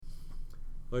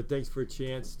Lord, thanks for a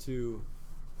chance to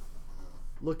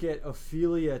look at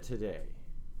Ophelia today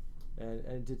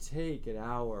and to take an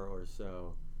hour or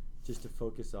so just to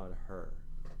focus on her.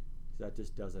 Because that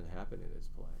just doesn't happen in this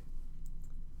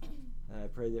play. And I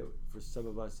pray that for some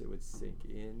of us it would sink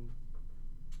in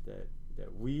that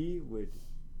we would,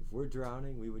 if we're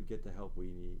drowning, we would get the help we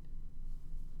need.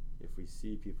 If we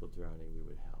see people drowning, we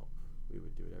would help. We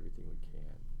would do everything we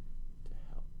can to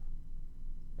help.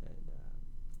 And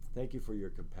thank you for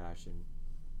your compassion.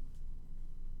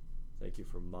 Thank you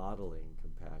for modeling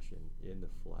compassion in the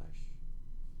flesh.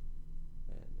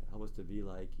 And help us to be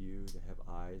like you, to have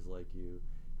eyes like you.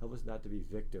 Help us not to be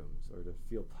victims or to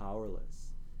feel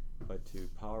powerless, but to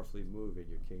powerfully move in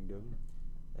your kingdom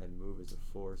and move as a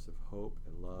force of hope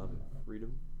and love and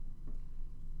freedom.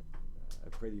 I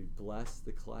pray that you bless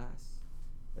the class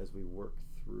as we work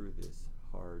through this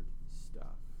hard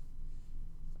stuff.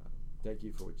 Thank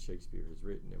you for what Shakespeare has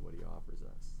written and what he offers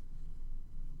us.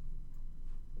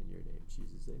 In your name,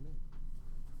 Jesus, amen.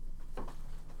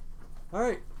 All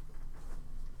right.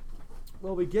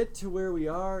 Well, we get to where we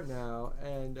are now,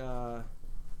 and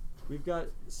we've got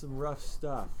some rough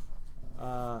stuff.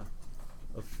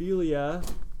 Ophelia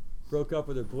broke up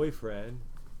with her boyfriend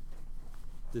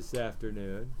this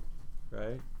afternoon,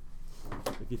 right?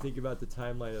 If you think about the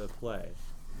timeline of the play,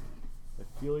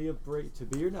 Ophelia to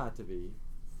be or not to be,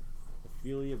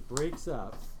 Ophelia breaks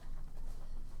up.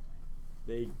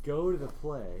 They go to the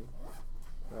play,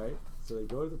 right? So they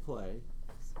go to the play,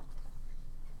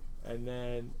 and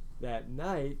then that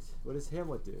night, what does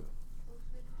Hamlet do?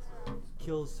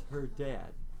 Kills her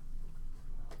dad.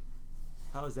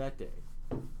 How was that day?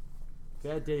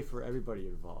 Bad day for everybody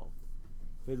involved.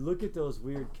 But look at those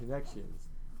weird connections.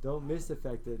 Don't miss the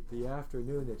fact that the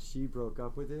afternoon that she broke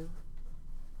up with him,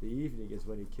 the evening is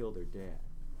when he killed her dad.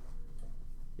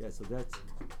 Yeah, so that's,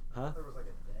 huh? There was like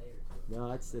a day or two.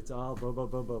 No, it's all boom, boom,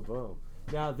 boom, boom, boom.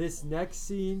 Now this next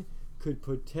scene could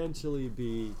potentially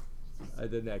be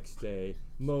the next day.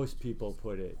 Most people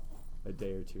put it a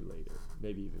day or two later,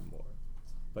 maybe even more.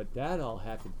 But that all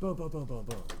happened boom, boom, boom, boom,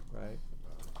 boom, right?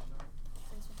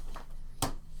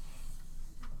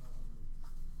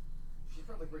 She's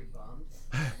probably pretty bummed.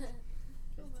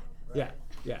 Right?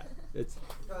 Yeah. It's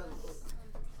because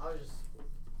I was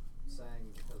just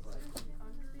saying because like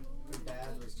her dad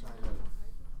was kind of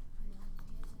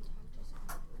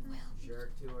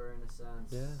jerk to her in a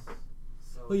sense. Yeah.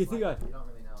 So Well, you it's think like, about- you don't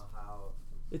really know how.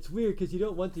 it's weird because you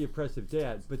don't want the oppressive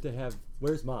dad, but to have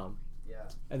where's mom, Yeah.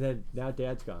 and then now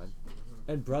dad's gone,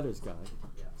 and brother's gone.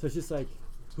 Yeah. So it's just like,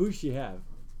 who does she have?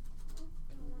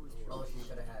 Well, she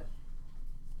could have had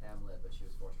Hamlet, but she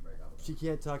was forced to break up with She him.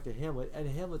 can't talk to Hamlet, and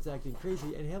Hamlet's acting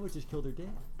crazy, and Hamlet just killed her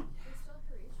dad.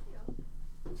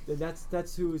 And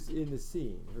that's who's in the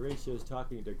scene. Horatio's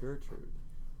talking to Gertrude,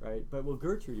 right? But will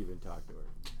Gertrude even talk to her?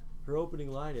 Her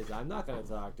opening line is, "I'm not going to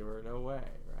talk to her, no way,"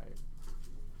 right?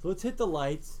 So let's hit the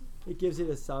lights. It gives it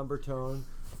a somber tone,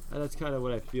 and that's kind of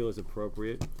what I feel is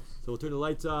appropriate. So we'll turn the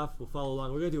lights off. We'll follow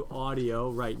along. We're going to do audio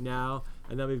right now,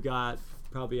 and then we've got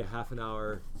probably a half an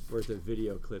hour worth of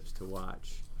video clips to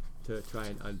watch to try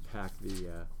and unpack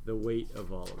the weight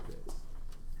of all of this.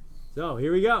 So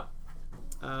here we go.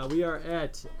 We are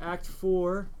at Act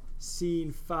 4,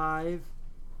 Scene 5,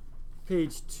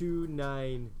 page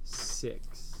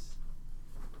 296.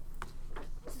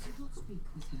 Do not speak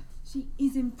with her. She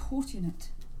is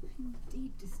importunate.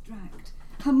 Indeed distract.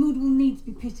 Her mood will needs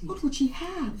be pitied. What would she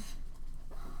have?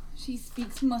 She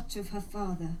speaks much of her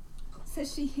father.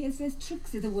 Says she hears there's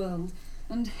tricks i' the world,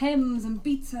 and hems and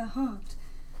beats her heart.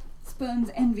 Spurns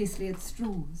enviously at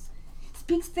straws.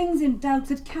 Speaks things in doubt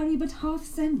that carry but half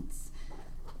sense.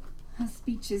 Her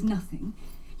speech is nothing,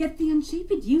 yet the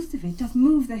unshaped use of it doth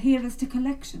move the hearers to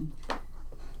collection.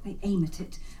 They aim at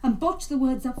it, and botch the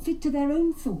words up fit to their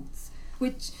own thoughts,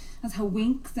 which, as her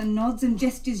winks and nods and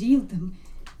gestures yield them,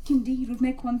 indeed would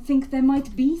make one think there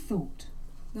might be thought,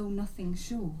 though nothing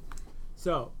sure.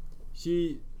 So,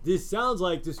 this sounds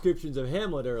like descriptions of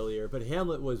Hamlet earlier, but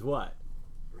Hamlet was what?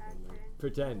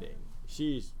 Pretending.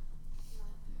 She's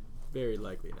very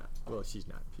likely not. Well, she's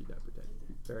not pretending.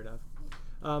 Fair enough.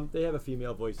 They have a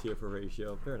female voice here for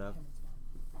Horatio. Fair enough.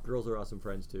 Girls are awesome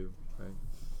friends too, right?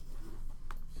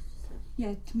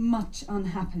 Yet much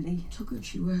unhappily. So good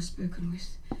she were spoken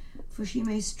with, for she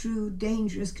may strew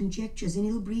dangerous conjectures in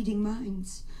ill-breeding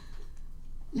minds.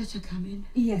 Let her come in.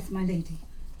 Yes, my lady.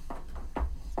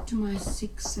 To my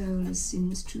sick soul as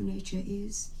sin's true nature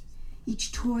is,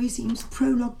 each toy seems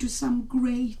prologue to some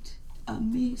great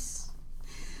amiss.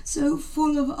 So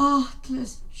full of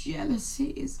artless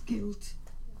jealousy is guilt,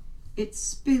 it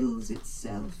spills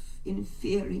itself in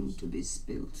fearing to be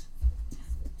spilt.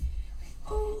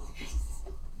 Oh,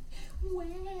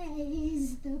 Where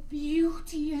is the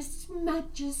beauteous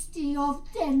majesty of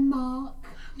Denmark?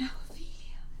 No,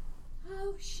 Ophelia.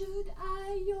 How should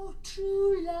I your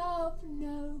true love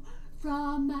know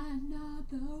from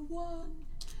another one?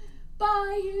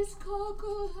 By his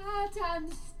cockle hat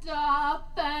and staff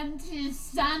and his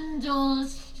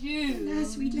sandals shoes. Now,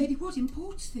 sweet lady, what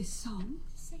imports this song?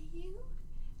 Say you?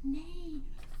 Nay,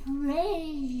 pray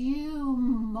you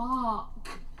mock.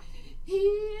 He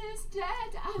is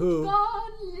dead and Who?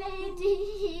 gone, lady,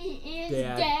 he is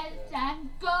dead and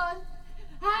gone.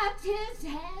 At his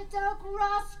head a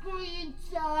grass green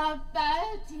turf,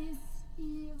 at his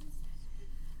heels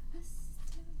a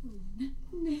stone.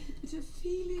 Nay, but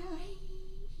Ophelia. Pray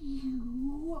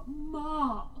you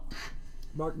mark.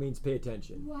 Mark means pay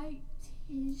attention. White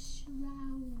his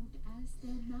shroud as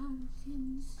the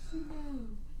mountain snow,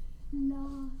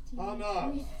 larded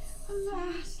Anna! with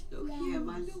Alas, look here,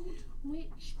 my lord.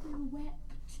 which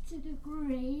bewept to the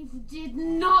grave did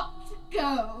not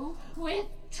go with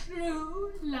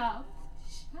true love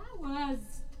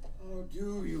showers. How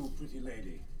do you, pretty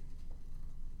lady?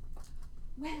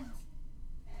 Well,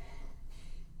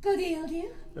 good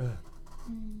you. Uh,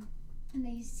 And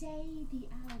they say the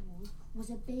owl was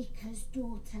a baker's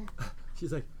daughter.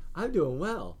 she's like, I'm doing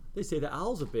well. They say the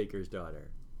owl's a baker's daughter.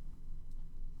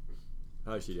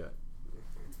 How's she doing?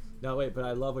 No, wait, but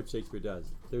I love what Shakespeare does.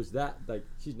 There's that, like,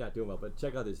 she's not doing well, but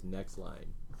check out this next line.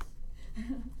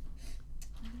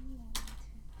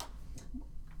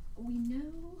 We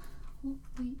know what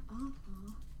we are,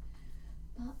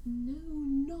 but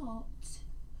know not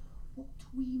what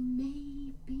we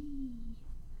may be.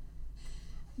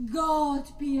 God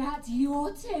be at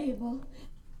your table.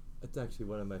 That's actually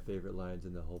one of my favorite lines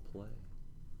in the whole play.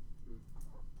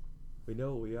 We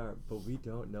know what we are, but we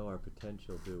don't know our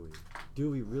potential, do we? Do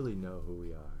we really know who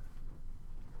we are?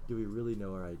 Do we really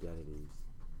know our identities?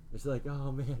 It's like,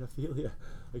 oh man, Ophelia,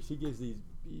 like she gives these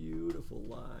beautiful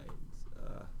lines.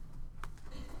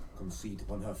 Conceit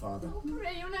upon her father. Oh,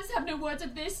 pray you, let's have no words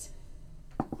of this.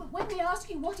 But when we ask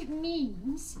you what it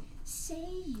means, say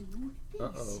you this.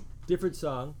 Uh-oh. Different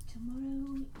song.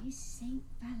 Tomorrow is St.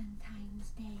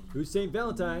 Valentine's Day. Who's St.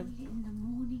 Valentine? Early in the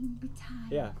morning betide.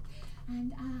 Yeah.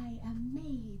 And I am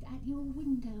made at your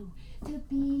window to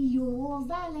be your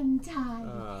Valentine.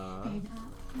 Then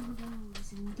up he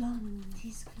rose and donned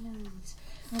his clothes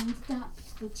and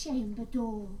dapped the chamber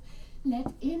door.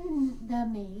 Let in the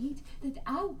maid, that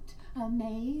out a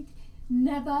maid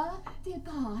never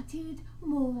departed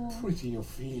more. Pretty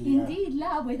Ophelia. Indeed,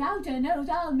 la, without a note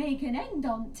I'll make an end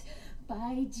on't.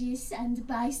 By Gis and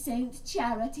by Saint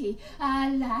Charity,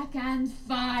 alack and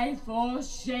fie for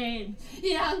shame.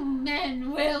 Young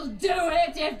men will do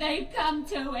it if they come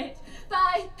to it.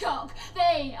 By cock,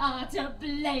 they are to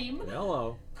blame.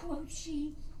 Hello. Quoth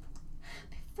she,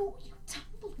 before you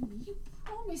tumbled me, you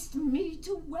promised me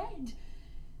to wed.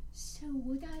 So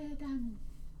would I have done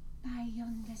by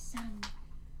yonder sun,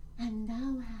 and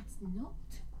thou hadst not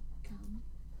come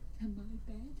to my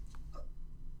bed.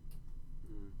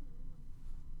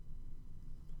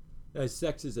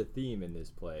 Sex is a theme in this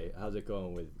play. How's it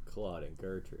going with Claude and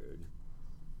Gertrude?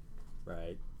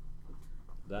 Right?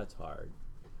 That's hard.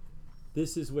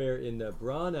 This is where in the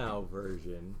Braunow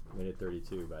version, minute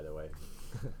 32 by the way,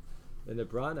 in the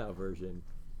Braunow version,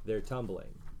 they're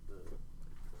tumbling.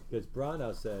 Because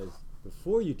Braunow says,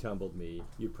 before you tumbled me,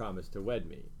 you promised to wed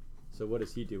me. So what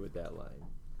does he do with that line?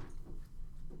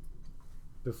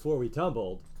 Before we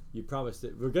tumbled, you promised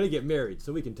that we're going to get married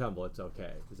so we can tumble, it's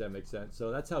okay. Does that make sense?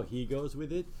 So that's how he goes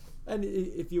with it. And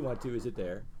if you want to, is it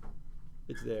there?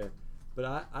 It's there.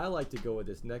 But I like to go with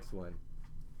this next one.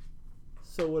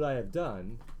 So would I have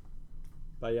done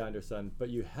by yonder sun, but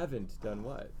you haven't done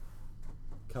what?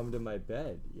 Come to my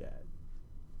bed yet.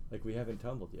 Like we haven't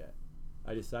tumbled yet.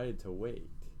 I decided to wait.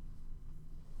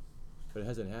 But it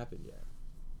hasn't happened yet.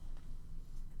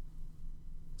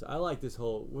 So I like this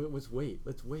whole, let's wait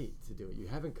to do it. You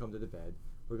haven't come to the bed.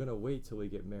 We're going to wait till we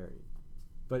get married.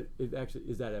 But it actually,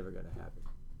 is that ever going to happen?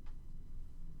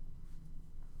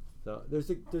 So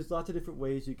there's lots of different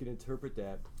ways you can interpret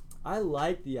that. I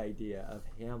like the idea of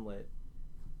Hamlet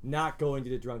not going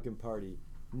to the drunken party,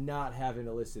 not having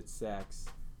illicit sex,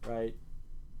 right?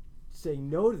 Saying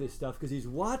no to this stuff because he's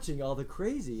watching all the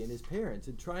crazy in his parents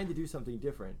and trying to do something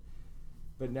different.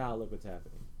 But now look what's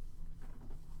happening.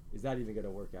 Is that even going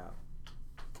to work out?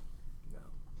 No.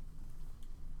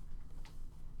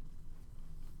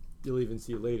 You'll even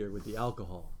see later with the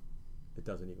alcohol, it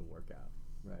doesn't even work out,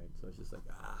 right? So it's just like,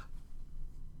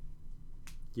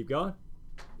 Keep going.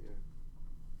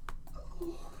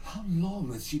 Oh, how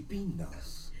long has she been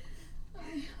thus?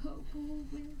 I hope all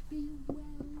will be well.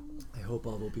 I hope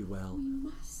all will be well. We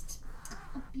must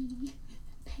be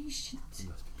patient. You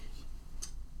must be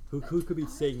patient. Who could be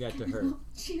saying that to her? Not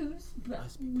choose but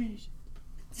Must be we. patient.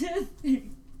 To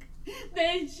think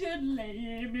they should lay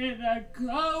him in the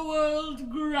cold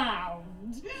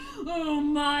ground. Oh,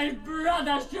 my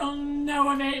brother shall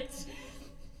know of it.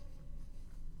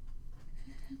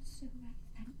 And so I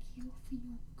thank you for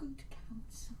your good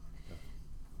counsel.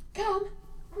 Come,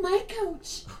 my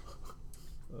coach.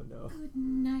 Oh no. Good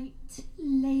night,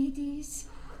 ladies.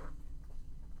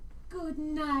 Good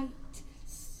night,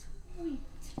 sweet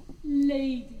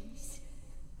ladies.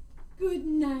 Good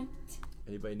night.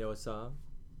 Anybody know a song?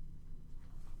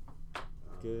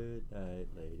 Good night,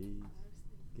 ladies.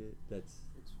 Good. That's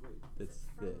this.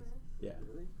 Yeah.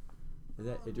 Isn't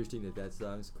that interesting that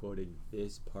song's quoting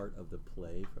this part of the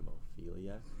play from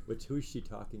Ophelia? Who's she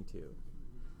talking to?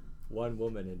 One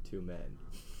woman and two men.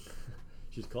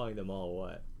 She's calling them all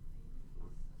what?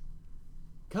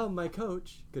 Come, my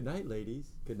coach. Good night,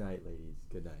 ladies. Good night, ladies.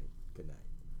 Good night. Good night.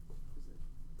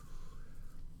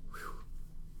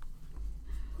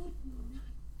 Good night.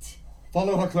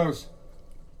 Follow her close.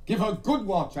 Give her good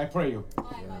watch, I pray you.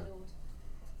 Aye, my lord.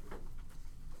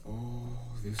 Oh,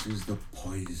 this is the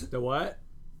poison. The what?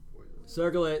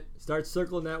 Circle it. Start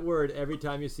circling that word every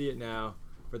time you see it now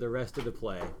for the rest of the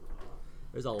play.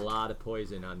 There's a lot of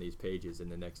poison on these pages in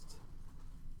the next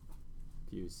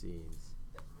few scenes.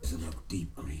 Poison of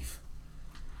deep grief.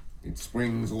 It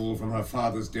springs all from her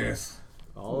father's death.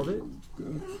 All of it?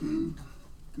 Gertrude,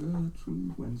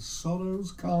 Gertrude, when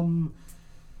sorrows come,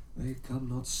 they come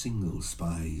not single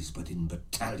spies, but in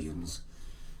battalions.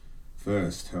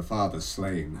 First, her father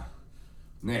slain.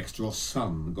 Next, your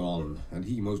son gone, and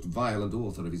he most violent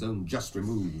author of his own just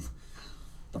remove.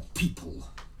 The people,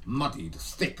 muddied,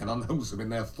 thick, and unwholesome in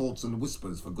their thoughts and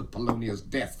whispers for good Polonia's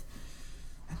death.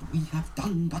 And we have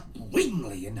done but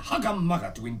meanly in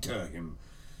hugger-mugger to inter him.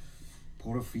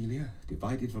 Poor Ophelia,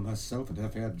 divided from herself and her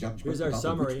fair judgment, Here's our without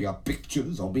summary. which we are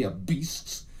pictures or mere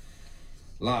beasts.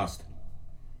 Last,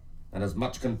 and as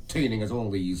much containing as all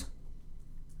these,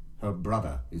 her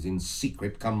brother is in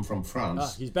secret come from France.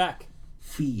 Ah, he's back.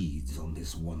 Feeds on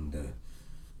this wonder,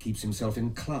 keeps himself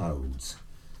in clouds,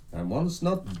 and wants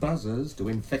not buzzers to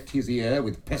infect his ear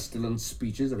with pestilent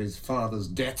speeches of his father's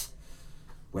death,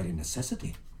 where in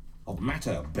necessity, of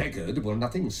matter beggared, will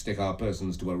nothing stick our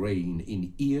persons to arraign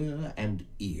in ear and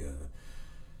ear.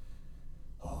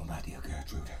 Oh, my dear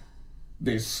Gertrude,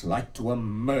 this, like to a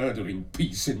murdering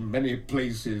piece in many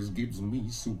places, gives me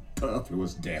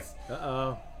superfluous death.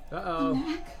 Uh-oh. Uh-oh.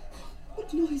 Alack,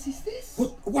 what noise is this?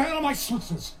 Where are my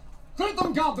sluices? Let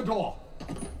them guard the door.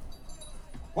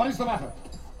 What is the matter?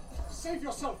 Save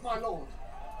yourself, my lord.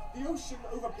 The ocean,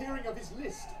 overpeering of his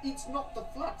list, eats not the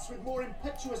flats with more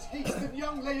impetuous haste than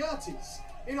young Laertes,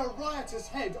 in a riotous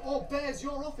head, or bears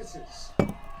your offices.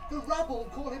 The rabble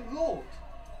call him lord,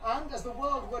 and as the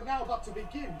world were now but to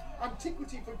begin,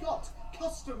 antiquity forgot,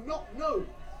 custom not known,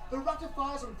 the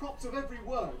ratifiers and props of every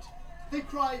word, they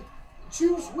cry,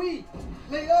 choose we,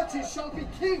 Laertes shall be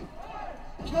king.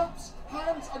 Claps,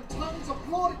 hands, and tongues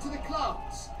applaud it to the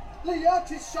clouds.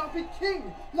 Laertes shall be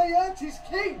king, Laertes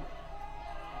king.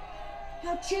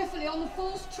 How cheerfully on the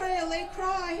false trail they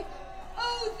cry.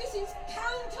 Oh, this is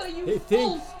counter, you He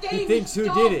false Danish thinks who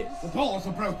dogs. did it. The doors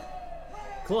are broke.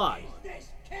 Claude.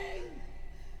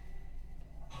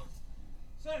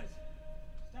 Sirs,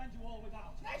 stand you all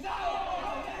without.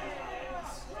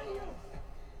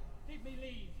 Give me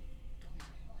leave.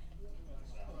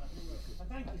 And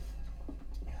thank you.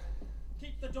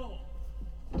 Keep the door.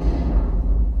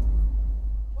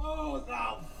 Oh,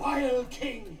 thou vile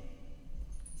king!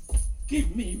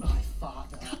 Give me my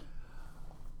father.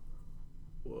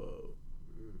 Whoa.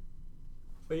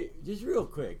 Wait, just real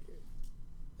quick.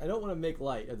 I don't want to make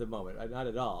light at the moment, not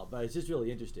at all, but it's just really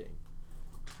interesting.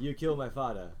 You kill my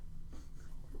father.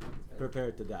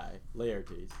 Prepare to die.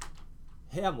 Laertes.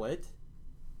 Hamlet.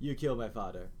 You kill my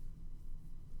father.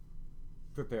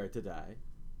 Prepare to die.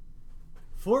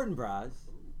 Fortinbras.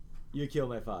 You kill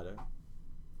my father.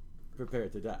 Prepare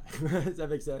to die. Does that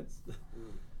make sense?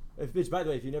 Which, by the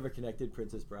way, if you never connected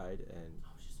Princess Bride and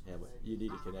Hamlet, you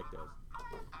need to connect those.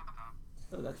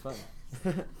 Oh, that's fun.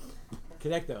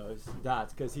 Connect those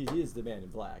dots, because he is the man in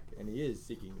black, and he is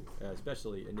seeking,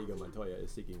 especially Inigo Montoya is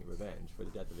seeking revenge for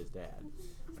the death of his dad.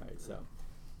 All right,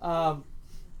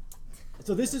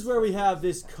 so this is where we have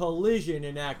this collision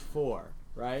in Act 4,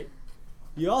 right?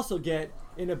 You also get,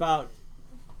 in about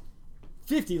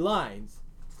 50 lines,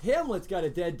 Hamlet's got a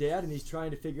dead dad, and he's trying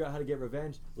to figure out how to get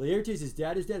revenge. Laertes'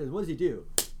 dad is dead, and what does he do?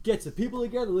 Gets the people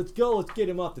together, let's go, let's get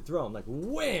him off the throne. Like,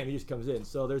 wham, he just comes in.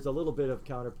 So there's a little bit of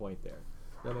counterpoint there.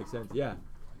 That makes sense? Yeah.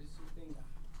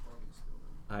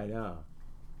 I know.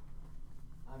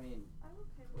 I mean,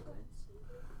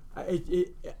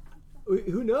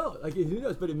 Who knows? Like, who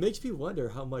knows? But it makes me wonder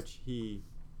how much he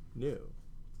knew.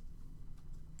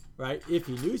 Right? If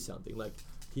he knew something, like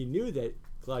he knew that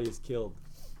Claudius killed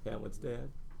Hamlet's dad,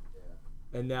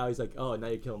 and now he's like, oh, now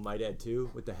you're killing my dad too.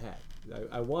 What the heck?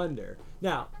 I wonder.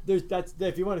 Now,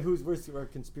 if you want, who's worse for a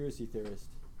conspiracy theorist?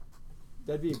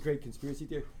 That'd be a great conspiracy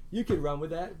theory. You can run with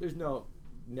that. There's no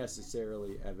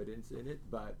necessarily evidence in it,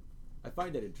 but I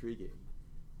find that intriguing.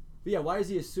 But yeah, why does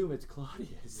he assume it's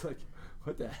Claudius? Like,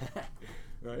 what the heck,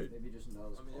 right? maybe he just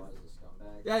knows Claudius is a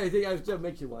scumbag. Yeah, I think that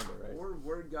makes you wonder, right? Or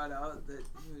word got out that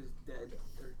he was dead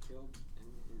or killed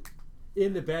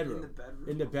In the bedroom. In the bedroom.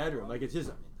 In the bedroom. Like, it's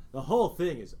just, the whole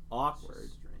thing is awkward,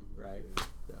 right?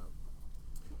 So.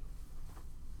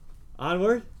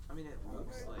 Onward? I mean, it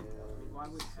looks like. Why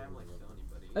would Hamlet kill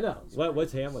anybody? I know.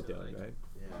 What's Hamlet doing, right?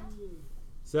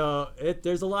 So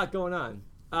there's a lot going on.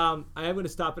 I am going to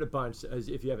stop it a bunch, as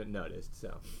if you haven't noticed.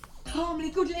 So. Calmly,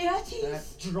 good Laertes.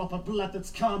 That drop of blood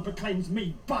that's calm proclaims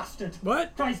me bastard.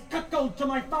 What? Cries cuckold to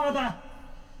my father.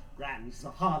 Rands the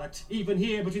harlot, even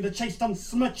here between the chaste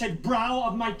unsmirched brow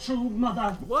of my true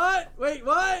mother. What? Wait,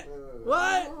 what?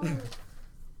 What?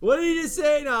 What did he just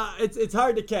say? No, it's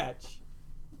hard to catch.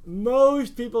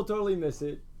 Most people totally miss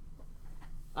it.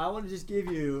 I want to just give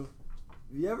you,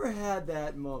 have you ever had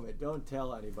that moment, don't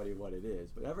tell anybody what it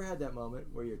is, but ever had that moment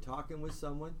where you're talking with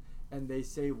someone and they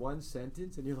say one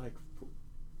sentence and you're like,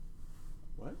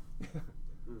 what?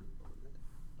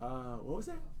 What was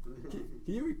that?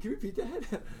 Can you repeat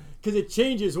that? Because it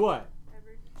changes what?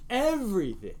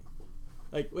 Everything.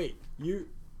 Like, wait, your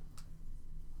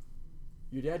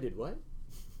dad did what?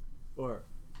 Or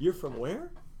you're from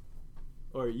where?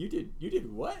 Or you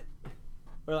did what?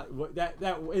 Or like what, that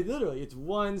it literally, it's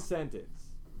one sentence.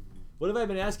 What have I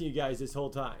been asking you guys this whole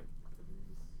time?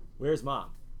 Where's mom?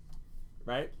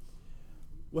 Right?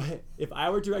 If I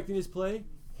were directing this play,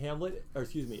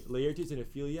 Laertes and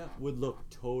Ophelia would look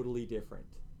totally different.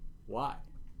 Why?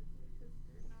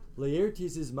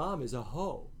 Laertes' mom is a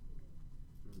hoe.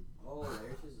 Oh,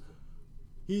 Laertes is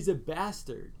He's a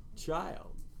bastard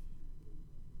child.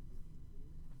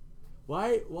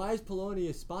 Why is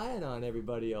Polonius spying on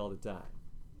everybody all the time?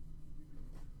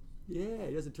 Yeah,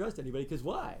 he doesn't trust anybody, because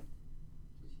why?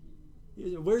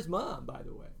 Where's mom, by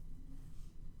the way?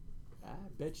 I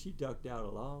bet she ducked out a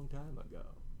long time ago.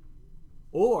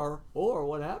 Or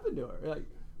what happened to her? Like,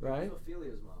 right? Who's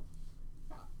Ophelia's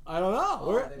mom? I don't know.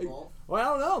 Oh, are they both? Well, I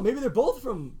don't know. Maybe they're both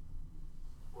from.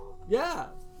 Yeah,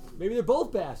 maybe they're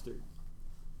both bastards.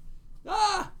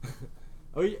 Ah!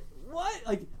 Oh, what?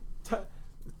 Like,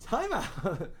 time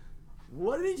out.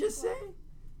 What did he just say?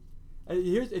 And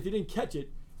here's, if you didn't catch it,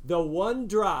 the one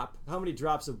drop. How many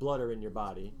drops of blood are in your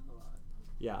body? A lot.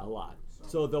 Yeah, a lot.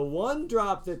 So the one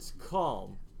drop that's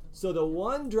calm. So the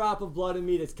one drop of blood in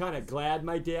me that's kind of glad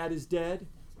my dad is dead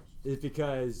is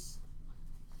because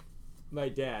my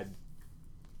dad,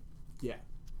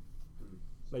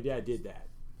 my dad did that.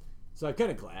 So I'm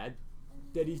kind of glad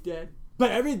that he's dead.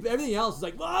 But everything else is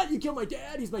like, what? You killed my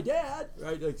dad? He's my dad,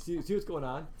 right? Like, see what's going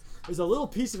on. There's a little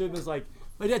piece of him that's like,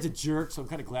 my dad's a jerk, so I'm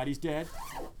kind of glad he's dead.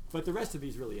 But the rest of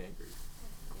me's really angry.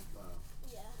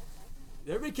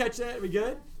 Did everybody catch that? Are we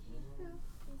good?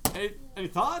 Any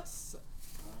thoughts?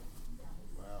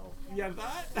 Well, You got a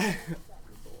thought?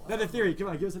 Another theory. Come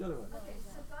on, give us another one. Okay,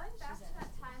 so going back to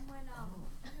that time when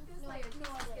Lucas Laertes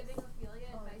was giving Ophelia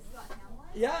advice about Hamlet.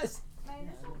 Yes. My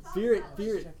initial thought Fear it. was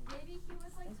Fear it. maybe he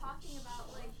was like talking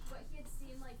about like what he had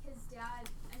seen like his dad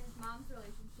and his mom's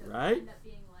relationship Right. end up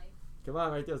being like. Come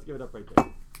on, right there. Let's give it up right there.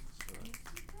 What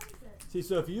is it? See,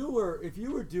 so if you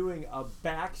were doing a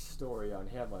backstory on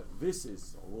Hamlet, this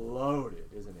is loaded,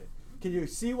 isn't it? Can you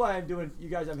see why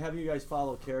I'm having you guys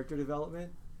follow character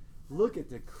development? Look at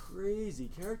the crazy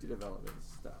character development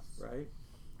stuff, right?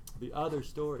 The other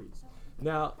stories.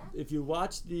 Now, if you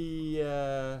watch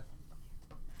the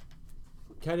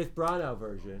Kenneth Branagh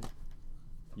version,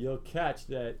 you'll catch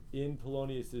that in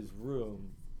Polonius's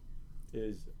room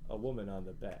is a woman on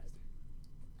the bed,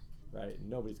 right?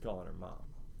 Nobody's calling her mom.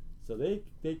 So they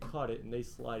cut it and they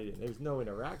slide it in. There's no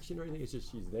interaction or anything. It's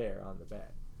just she's there on the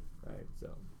bed, right? So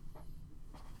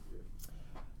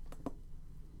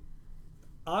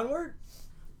onward.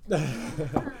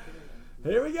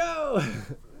 Here we go.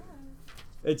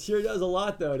 It sure does a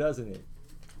lot, though, doesn't it?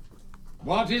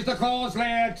 What is the cause,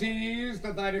 Laertes,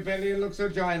 that thy rebellion looks so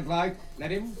giant-like?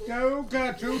 Let him go,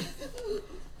 Gertrude.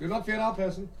 Do not fear our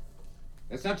person.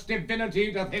 As such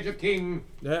divinity doth hedge a king.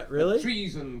 Yeah, really?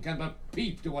 Treason can but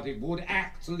peep to what it would,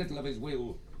 act so little of his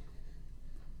will.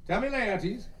 Tell me,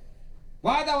 Laertes,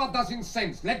 Why thou art thus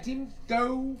incensed? Let him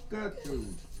go,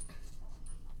 Gertrude.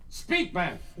 Speak,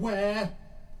 man. Where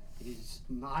is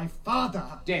my father?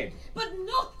 Dead. But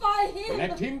not by him!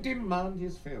 Let him demand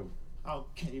his fill. How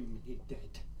came he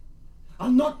dead?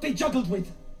 I'll not be juggled with.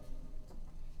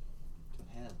 To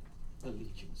hell,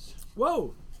 allegiance.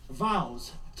 Whoa!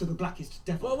 Vows to the blackest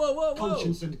devil. Whoa, whoa, whoa, whoa.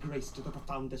 Conscience and grace to the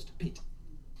profoundest pit.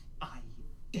 I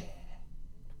dare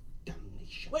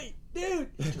damnation. Wait, dude!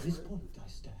 To this point I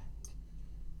stand.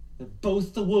 That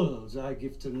both the worlds I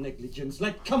give to negligence.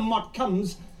 Let come what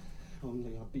comes,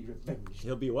 only I'll be revenged.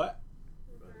 He'll be what?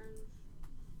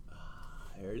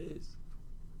 There it is.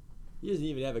 He doesn't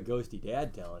even have a ghosty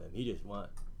dad telling him. He just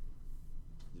wants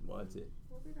it.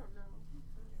 Well, we don't know.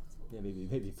 Yeah,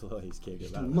 maybe Feloni's came to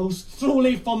him. I And don't know. most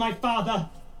truly for my father,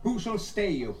 Who shall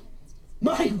stay you?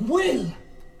 my will,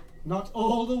 not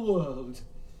all the world.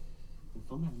 And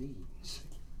for my means,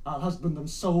 I'll husband them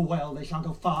so well they shall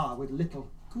go far with little.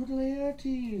 Good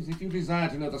Laertes, if you desire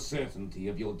to know the certainty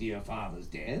of your dear father's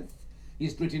death,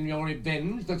 is it in your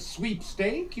revenge that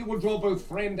sweepstake you will draw both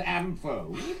friend and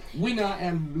foe, winner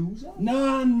and loser?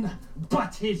 None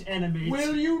but his enemies.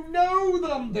 Will you know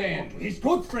them then? To his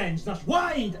good friends, thus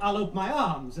wide I'll ope my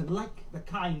arms, and like the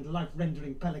kind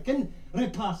life-rendering pelican,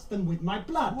 repast them with my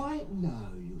blood. Why, no,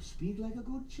 you speak like a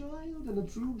good child and a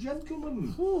true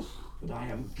gentleman. But I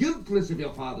am guiltless of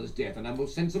your father's death, and am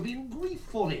most sensibly in grief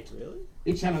for it. Really?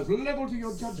 It shall as level to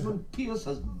your judgment pierce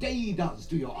as day does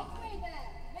to your eye.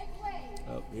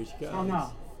 Oh, here she comes. Oh,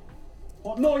 now,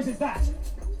 what noise is that?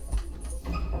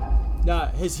 Now,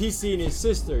 has he seen his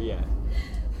sister yet?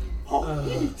 Oh,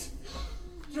 heat!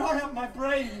 Dry up my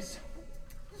brains.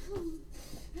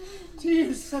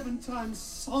 Tears 7 times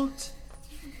salt,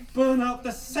 burn out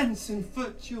the sense and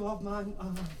virtue of mine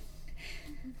eye.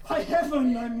 By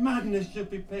heaven, my madness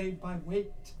should be paid by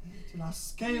weight, till our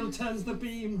scale turns the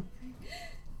beam.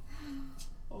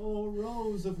 Oh,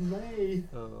 rose of May,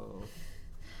 Oh.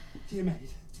 dear maid,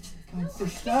 kind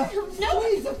sister. No,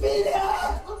 please,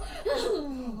 Ophelia!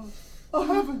 Oh,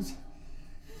 heavens!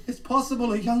 It's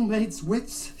possible a young maid's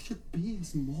wits should be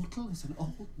as mortal as an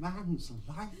old man's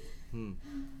life.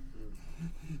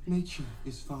 Nature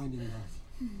is fine in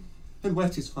love, and where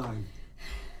 'tis fine,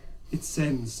 it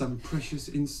sends some precious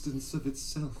instance of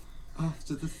itself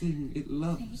after the thing it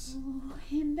loves.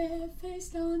 Him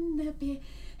barefaced on the bier,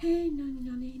 hey nonny,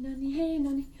 nonny, nonny, hey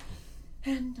nonny,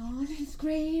 and on his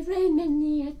grave rain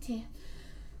many a tear.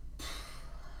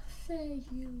 Fare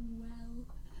you well,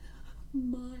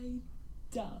 my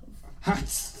dove.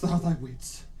 Hadst thou thy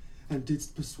wits, and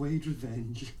didst persuade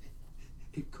revenge,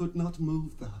 it could not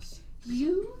move thus.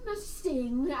 You must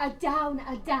sing a down,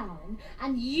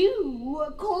 and you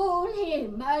call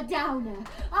him a downer.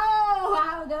 Oh,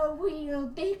 how the wheel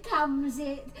becomes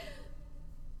it.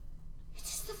 It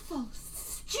is the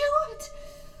false steward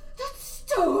that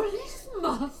stole his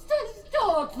master's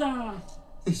daughter.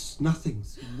 This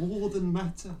nothing's more than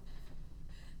matter.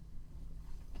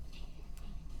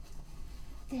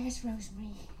 There's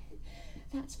rosemary.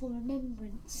 That's for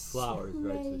remembrance. Flowers,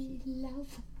 right, so Pray,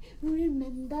 love,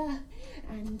 remember.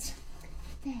 And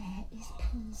there is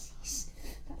pansies.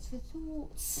 That's for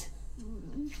thoughts.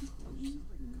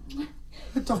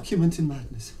 A document in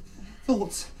madness.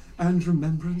 Thoughts and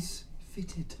remembrance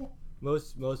fitted.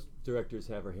 Most directors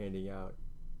have her handing out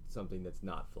something that's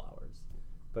not flowers.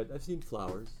 But I've seen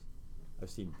flowers. I've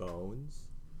seen bones.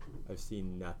 I've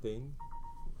seen nothing.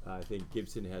 I think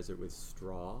Gibson has it with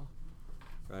straw,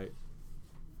 right?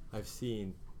 I've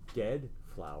seen dead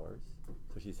flowers,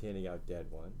 so she's handing out dead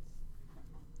ones.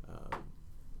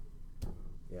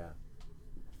 Yeah,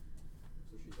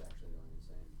 So she's actually going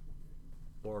insane.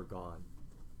 or gone.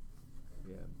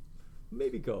 Yeah,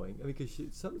 maybe going. I mean, because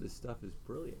some of this stuff is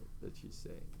brilliant that she's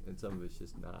saying, and some of it's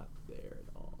just not there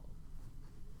at all.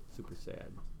 Super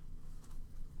sad.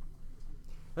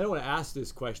 I don't want to ask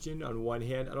this question on one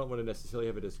hand. I don't want to necessarily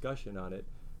have a discussion on it,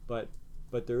 but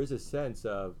there is a sense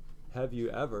of, have you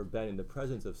ever been in the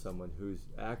presence of someone who's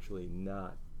actually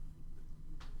not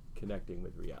connecting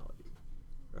with reality,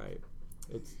 right?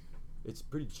 It's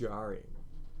pretty jarring.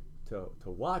 To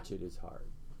watch it is hard.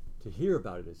 To hear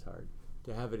about it is hard.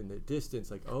 To have it in the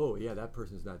distance, like, oh yeah, that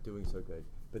person's not doing so good.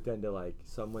 But then to like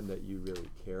someone that you really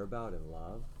care about and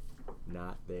love,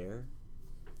 not there.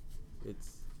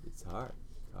 It's hard.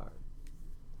 It's hard.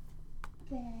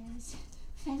 There's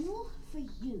fennel for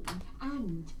you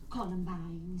and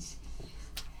columbines.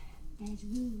 There's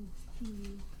rue for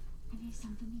you, and there's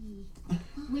some for me.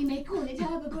 We may call it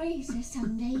Herba Grace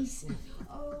some days.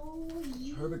 Oh,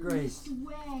 you Herba Grace. must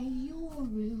wear your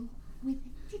rue with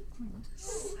a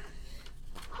difference.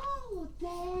 Oh,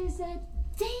 there's a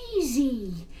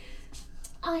daisy.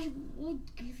 I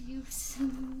would give you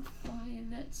some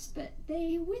violets, but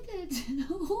they withered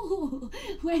all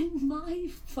when my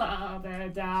father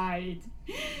died.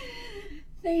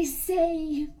 They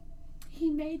say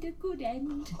he made a good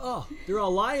end. Oh, they're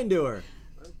all lying to her.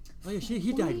 Oh yeah,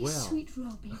 he died Only well. Sweet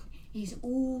Robin is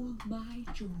all my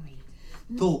joy.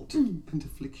 Thought and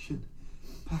affliction,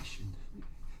 passion,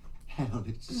 hell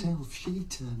itself, she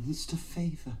turns to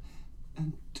favour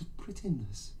and to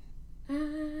prettiness.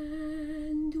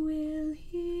 And will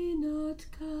he not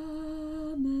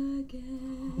come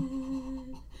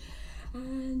again?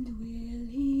 And will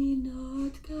he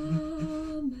not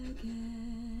come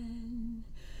again?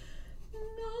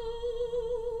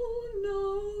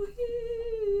 No,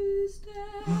 he's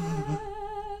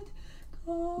dead.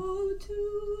 Go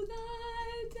to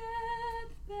thy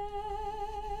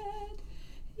deathbed.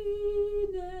 He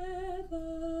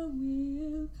never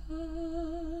will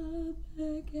come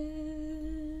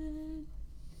again.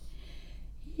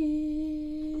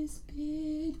 His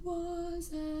beard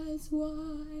was as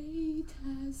white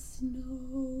as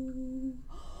snow,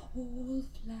 all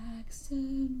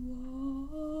flaxen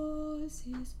was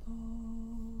his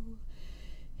bow.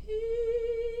 He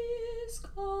is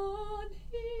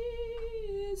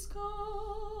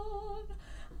gone,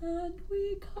 and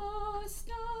we cast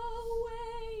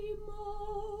away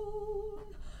moan.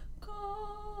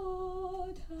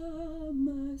 God have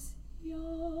mercy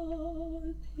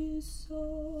on his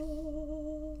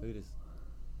soul. Look at this.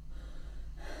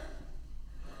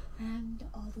 And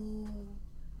of all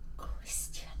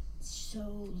Christian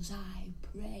souls, I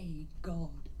pray God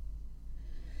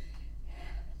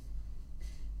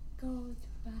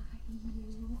by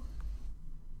you.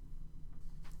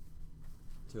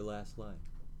 It's her last line.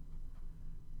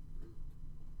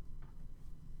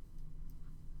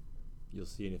 You'll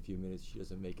see in a few minutes she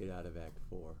doesn't make it out of Act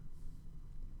 4.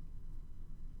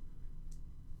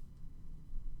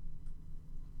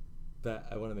 But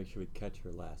I want to make sure we catch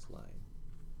her last line.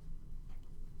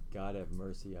 God have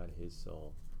mercy on his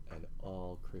soul and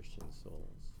all Christian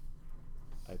souls.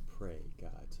 I pray,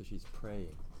 God. So she's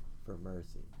praying for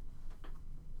mercy.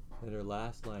 And her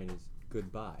last line is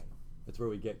goodbye. That's where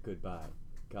we get goodbye.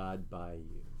 God buy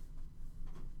you.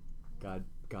 God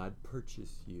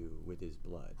purchase you with his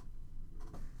blood.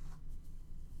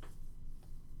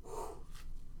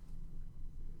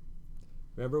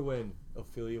 Remember when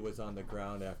Ophelia was on the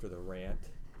ground after the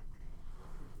rant?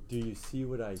 Do you see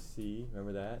what I see?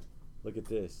 Remember that? Look at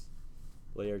this.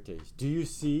 Laertes. Do you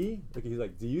see? Look, he's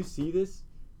like, do you see this?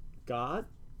 God?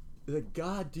 He's like,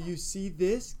 God, do you see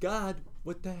this? God,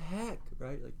 what the heck?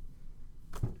 Right?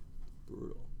 Like,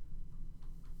 brutal.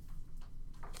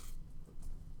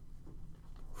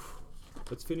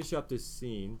 Let's finish up this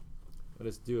scene.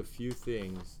 Let's do a few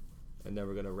things, and then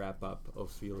we're going to wrap up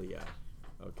Ophelia.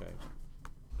 Okay.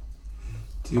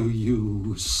 Do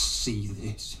you see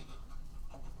this?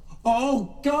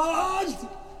 Oh, God!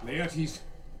 Laertes,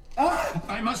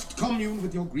 I must commune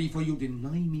with your grief, or you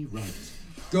deny me right.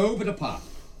 Go but apart.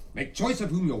 Make choice of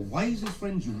whom your wisest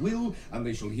friends you will, and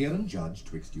they shall hear and judge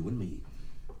twixt you and me.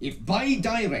 If by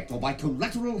direct or by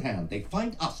collateral hand they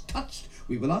find us touched,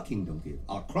 we will our kingdom give,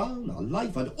 our crown, our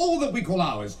life, and all that we call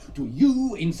ours, to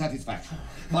you in satisfaction.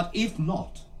 But if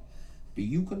not, be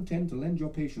you content to lend your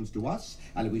patience to us,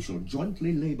 and we shall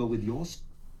jointly labor with yours.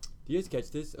 Do you guys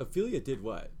catch this? Ophelia did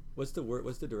what? What's the word?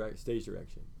 What's the stage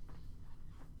direction?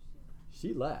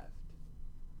 She left.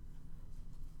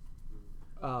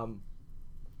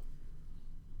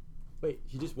 Wait,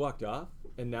 she just walked off,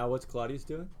 and now what's Claudius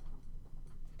doing?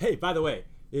 Hey, by the way,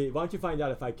 why don't you find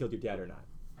out if I killed your dad or not?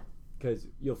 Because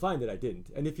you'll find that I didn't,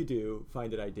 and if you do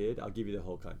find that I did, I'll give you the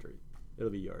whole country. It'll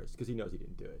be yours, because he knows he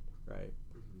didn't do it, right?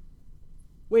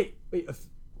 Wait,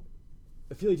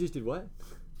 Ophelia just did what?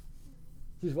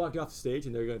 She just walked off the stage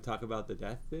and they're going to talk about the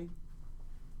death thing?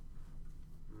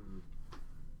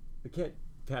 We can't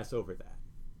pass over that.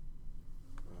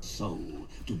 So,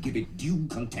 to give it due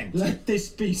content. Let this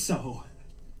be so.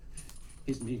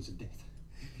 His means of death,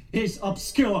 his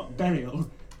obscure burial,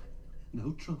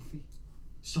 no trophy,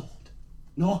 sword,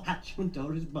 nor hatchment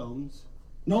o'er his bones,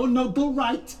 no noble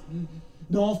right,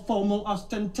 nor formal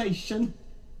ostentation.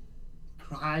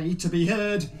 Cry to be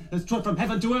heard, as 'twere from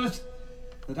heaven to earth,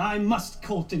 that I must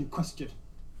court in question.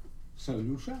 So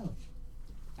you shall.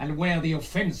 And where the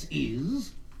offence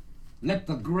is, let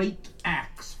the great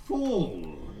axe fall.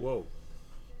 Whoa.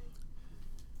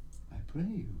 I pray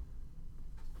you,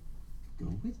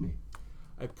 go with me.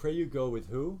 I pray you go with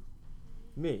who?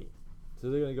 Me. So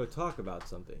they're going to go talk about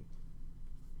something.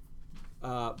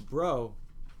 Bro,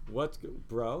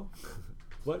 bro?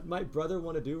 What might brother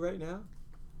want to do right now?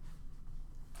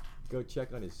 Go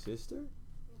check on his sister?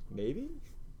 Maybe?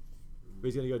 But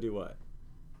he's going to go do what?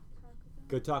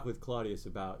 Go talk with Claudius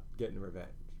about getting revenge.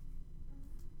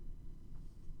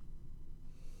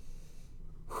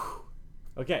 Whew.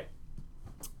 Okay.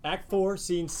 Act 4,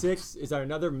 Scene 6 is our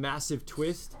another massive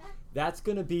twist. That's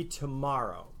going to be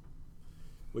tomorrow.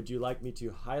 Would you like me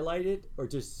to highlight it or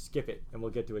just skip it and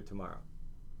we'll get to it tomorrow?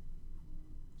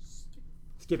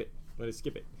 Skip it. I'm going to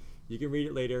skip it. You can read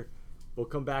it later. We'll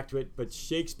come back to it, but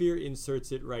Shakespeare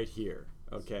inserts it right here.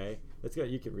 Okay?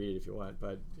 You can read it if you want,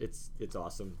 but it's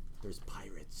awesome. There's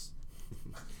pirates.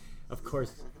 Of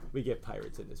course, we get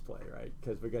pirates in this play, right?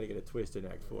 Because we're going to get a twist in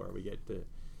Act 4. We get the,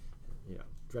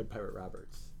 Dread Pirate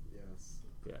Roberts.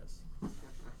 Yes.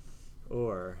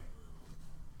 Or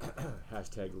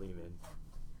hashtag Lehman.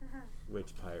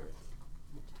 Which pirate?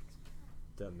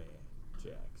 The man,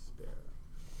 Jack Sparrow.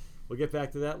 We'll get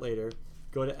back to that later.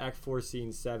 Go to Act 4,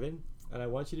 Scene 7. And I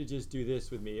want you to just do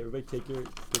this with me. Everybody get your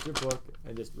book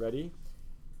and just ready.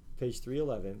 Page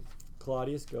 311.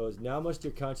 Claudius goes, "Now must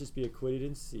your conscience be acquitted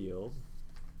and sealed.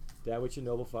 That which your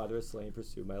noble father has slain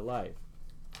pursued my life."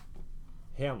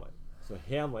 Hamlet. So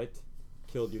Hamlet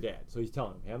killed your dad. So he's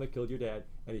telling him, Hamlet killed your dad,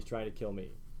 and he's trying to kill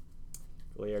me.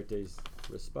 Laertes'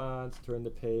 response, turn the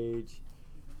page.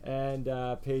 And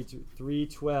page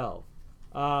 312.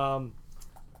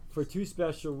 For two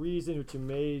special reasons which you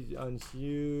made unto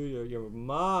you, your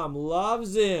mom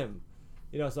loves him.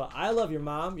 So I love your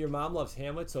mom loves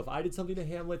Hamlet, so if I did something to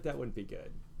Hamlet, that wouldn't be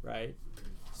good, right?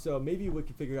 So maybe we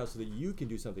can figure it out so that you can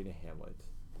do something to Hamlet.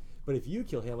 But if you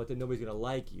kill Hamlet, then nobody's going to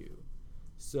like you.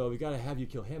 So we got to have you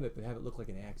kill Hamlet, but have it look like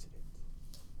an accident,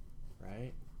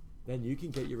 right? Then you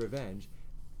can get your revenge,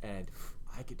 and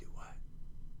I could do what?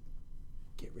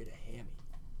 Get rid of Hammy.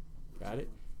 Got it?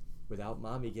 Without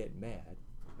mommy getting mad,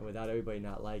 and without everybody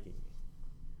not liking me.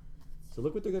 So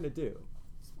look what they're going to do,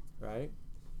 right?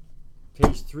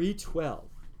 Page 312,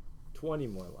 20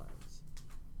 more lines.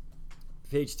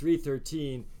 Page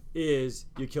 313 is,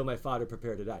 you kill my father,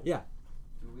 prepare to die. Yeah?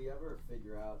 Do we ever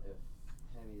figure out if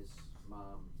Hemi's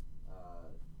mom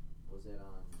was in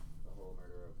on the whole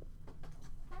murder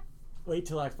of... Wait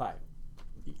till Act 5.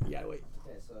 You gotta wait.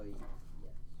 Okay, so,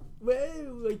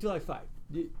 Wait till Act 5.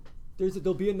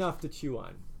 There'll be enough to chew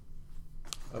on.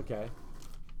 Okay?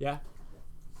 Yeah?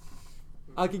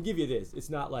 I can give you this. It's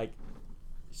not like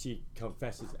she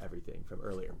confesses everything from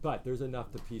earlier, but there's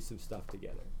enough to piece some stuff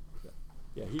together.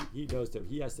 Yeah, he knows that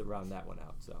he has to round that one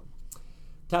out. So,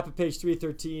 top of page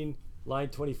 313, line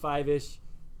 25-ish.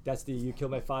 That's the "you kill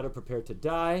my father, prepare to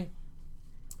die."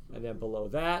 And then below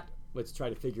that, let's try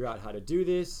to figure out how to do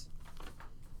this.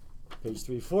 Page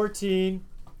 314,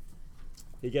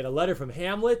 you get a letter from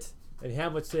Hamlet, and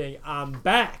Hamlet's saying, "I'm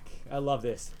back." I love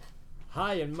this.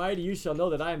 "High and mighty, you shall know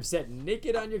that I am set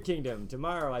naked on your kingdom.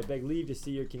 Tomorrow I beg leave to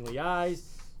see your kingly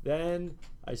eyes. Then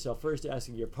I shall first ask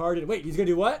your pardon." Wait, he's going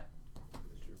to do what?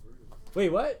 Wait,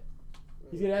 what?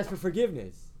 He's going to ask for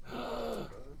forgiveness.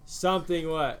 Something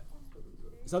what?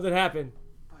 Something happened.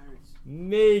 Pirates.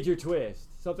 Major twist.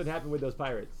 Something happened with those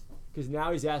pirates. Because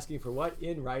now he's asking for what?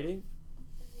 In writing?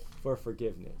 For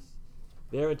forgiveness.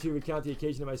 "Thereunto recount the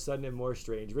occasion of my sudden and more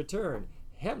strange return."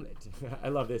 Hamlet. I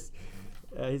love this.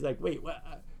 He's like, wait,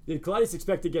 what? Did Claudius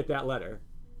expect to get that letter?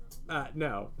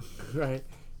 No. Right?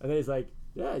 And then he's like,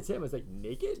 yeah, it's him. It's like,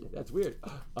 naked? That's weird.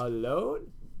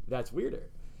 Alone? That's weirder.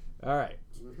 All right.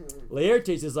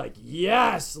 Laertes is like,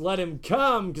 yes, let him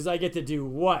come, because I get to do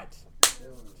what?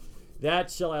 "That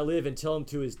shall I live and tell him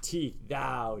to his teeth,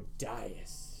 thou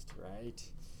diest." Right?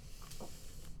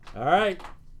 All right.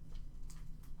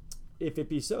 "If it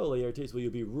be so, Laertes, will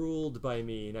you be ruled by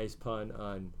me?" Nice pun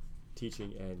on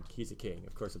teaching, and he's a king.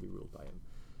 Of course, he'll be ruled by him.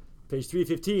 Page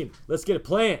 315. Let's get a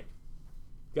plan.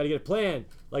 Got to get a plan.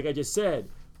 Like I just said,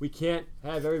 we can't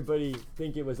have everybody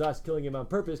think it was us killing him on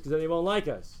purpose, because then they won't like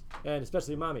us, and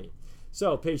especially mommy.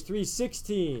 So, page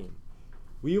 316.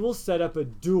 We will set up a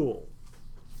duel.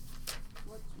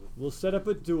 We'll set up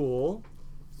a duel.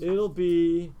 It'll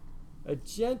be a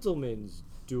gentleman's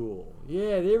duel.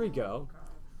 Yeah, there we go.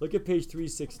 Look at page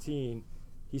 316.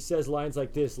 He says lines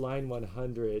like this, line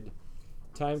 100.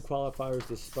 "Time qualifies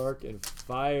the spark and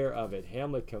fire of it.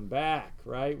 Hamlet, come back,"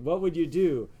 right? What would you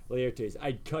do, Laertes?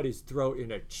 "I'd cut his throat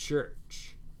in a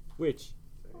church." Which,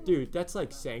 dude, that's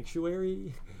like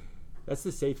sanctuary. That's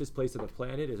the safest place on the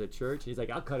planet is a church. And he's like,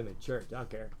 "I'll cut him in church. I don't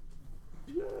care."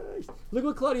 Nice. Look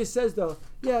what Claudius says, though.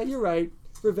 Yeah, you're right.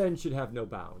 Revenge should have no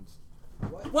bounds.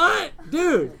 What?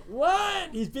 Dude,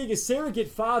 what? He's being a surrogate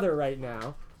father right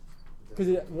now.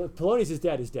 Because Polonius'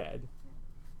 dad is dead.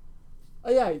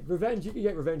 Oh yeah, revenge, you can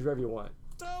get revenge wherever you want.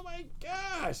 Oh my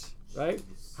gosh, right?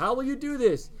 How will you do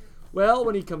this? Well,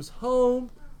 when he comes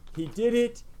home, he did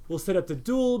it We'll set up the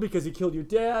duel because he killed your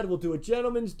dad. We'll do a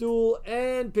gentleman's duel.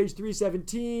 And page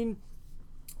 317,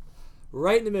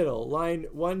 right in the middle, line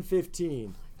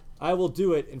 115. I will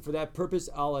do it, and for that purpose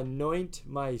I'll anoint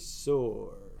my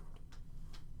sword.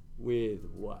 With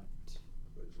what?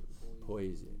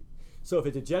 Poison. So if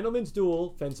it's a gentleman's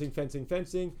duel,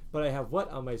 fencing, but I have what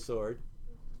on my sword?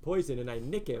 Poison, and I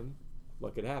nick him,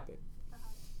 what could happen?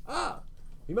 Ah!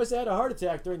 He must have had a heart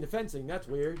attack during the fencing. That's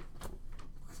weird.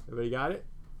 Everybody got it?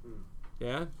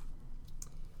 Yeah?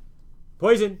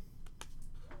 Poison.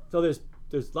 So there's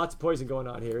lots of poison going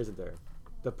on here, isn't there?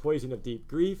 The poison of deep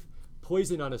grief.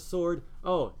 Poison on a sword.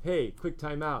 Oh, hey, quick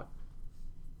time out.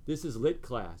 This is lit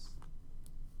class.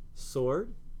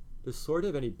 Sword? Does sword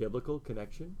have any biblical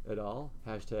connection at all?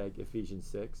 Hashtag Ephesians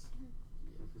 6.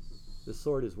 The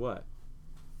sword is what?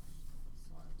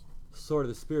 Sword of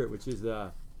the Spirit, which is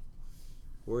the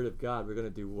Word of God. We're going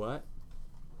to do what?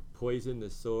 Poison the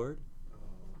sword.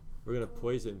 We're going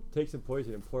to take some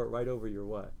poison and pour it right over your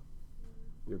what?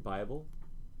 Your Bible.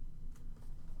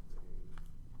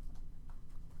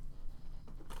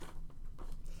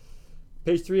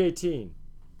 Page 318.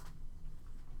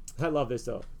 I love this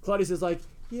though. Claudius is like,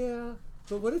 yeah,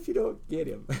 but what if you don't get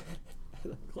him?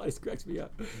 Claudius cracks me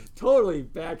up. Totally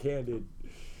backhanded.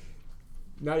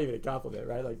 Not even a compliment,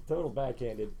 right? Like total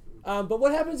backhanded. But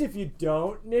what happens if you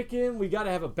don't nick him? We got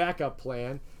to have a backup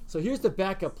plan. So here's the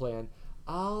backup plan.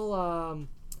 I'll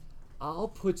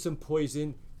put some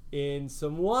poison in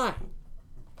some wine,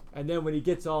 and then when he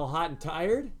gets all hot and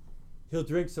tired, he'll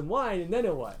drink some wine, and then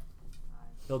he'll what?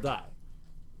 He'll die.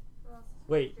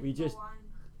 Wait, we just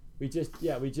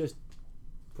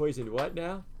poisoned what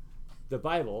now? The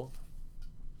Bible.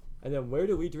 And then where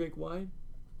do we drink wine?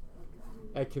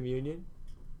 At communion.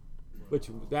 Which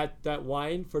that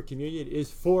wine for communion is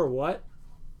for what?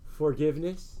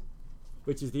 Forgiveness.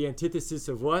 Which is the antithesis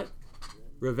of what?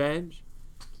 Revenge.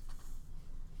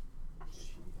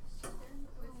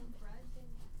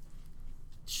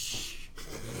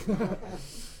 All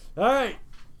right.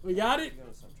 We got it?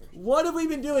 What have we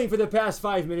been doing for the past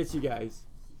 5 minutes, you guys?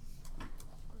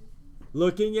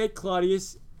 Looking at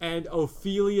Claudius and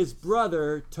Ophelia's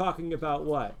brother talking about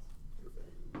what?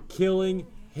 Killing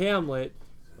Hamlet,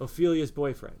 Ophelia's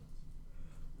boyfriend.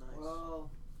 Well,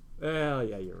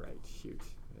 yeah, you're right. Shoot.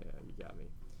 Yeah, you got me.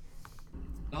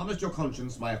 Now, Mr. Your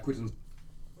conscience, my acquittance.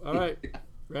 All right.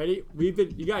 Ready?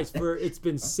 It's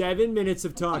been 7 minutes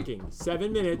of talking.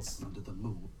 7 minutes. Under the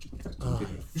moon.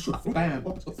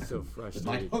 So frustrated.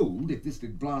 Might hold if this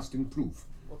did blasting proof.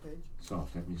 what page?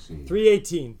 Soft, let me see.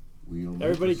 318. We'll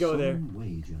Everybody make a go there. solemn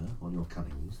wager on your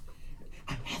cunnings.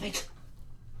 I have it.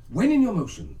 When in your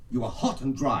motion you are hot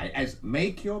and dry, as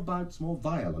make your bouts more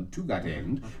violent to that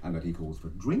end, and that he calls for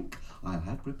drink, I'll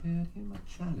have prepared him a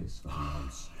chalice for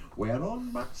once,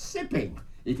 whereon but sipping,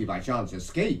 if he by chance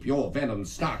escape your venom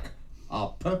stuck, our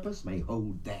purpose may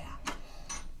hold there.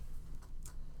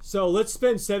 So let's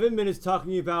spend 7 minutes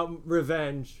talking about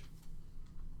revenge.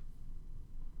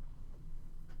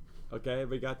 Okay,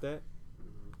 everybody got that?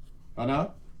 And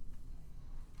now,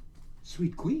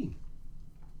 sweet queen.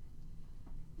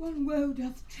 One woe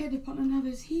doth tread upon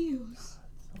another's heels,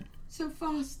 so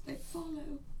fast they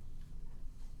follow.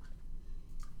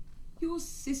 Your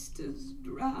sisters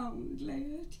drowned,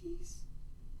 Laertes.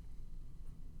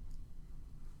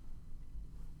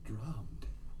 Drowned?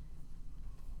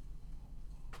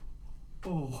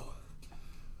 Oh,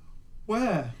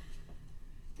 where?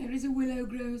 There is a willow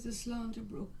grows aslant a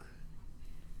brook,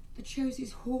 that shows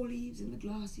his hoar leaves in the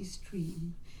glassy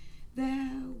stream.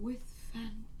 There with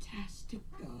fantastic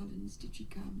garlands did she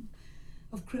come,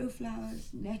 of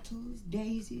crowflowers, nettles,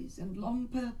 daisies, and long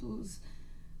purples,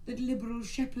 that liberal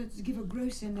shepherds give a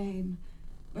grosser name,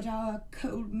 but our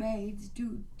cold maids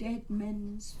do dead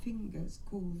men's fingers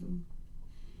call them.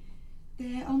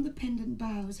 There on the pendant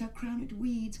boughs her crowned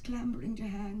weeds clambering to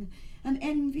hang, an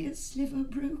envious sliver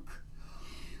broke,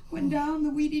 when down the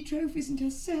weedy trophies and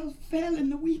herself fell in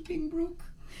the weeping brook.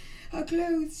 Her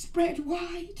clothes spread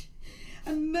wide,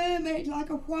 and mermaid like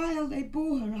a while they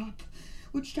bore her up,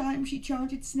 which time she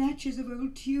chanted snatches of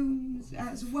old tunes,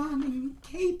 as one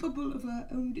incapable of her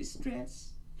own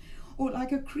distress, or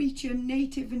like a creature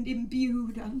native and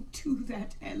imbued unto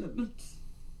that element.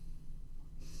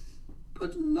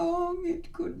 But long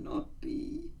it could not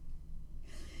be,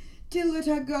 till that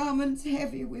her garments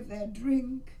heavy with their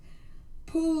drink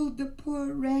pulled the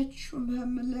poor wretch from her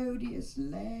melodious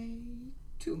lay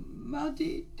to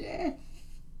muddy death.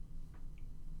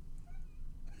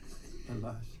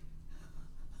 Alas,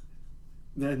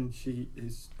 then she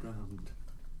is drowned.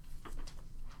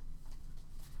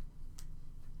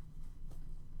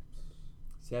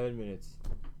 Seven minutes.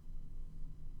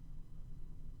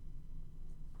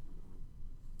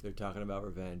 They're talking about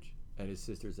revenge, and his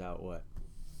sister's out what?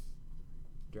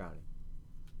 Drowning.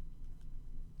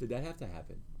 Did that have to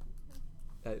happen?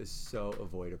 That is so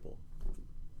avoidable.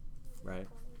 Right?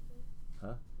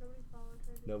 Huh? Nobody followed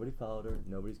her. Nobody followed her.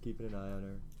 Nobody's keeping an eye on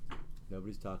her.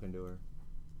 Nobody's talking to her.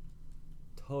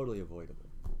 Totally avoidable.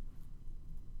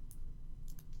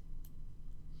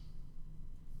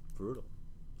 Brutal.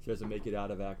 She doesn't make it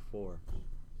out of Act 4.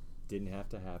 Didn't have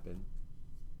to happen.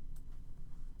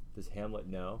 Does Hamlet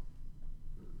know?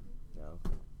 No.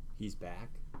 He's back.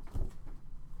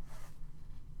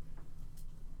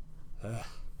 It's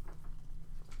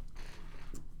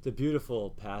a beautiful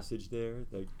passage there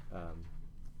that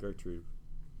Gertrude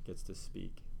gets to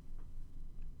speak.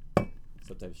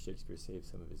 Sometimes Shakespeare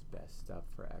saves some of his best stuff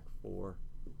for Act 4.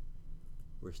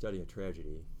 We're studying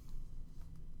tragedy.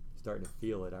 Starting to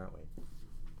feel it, aren't we?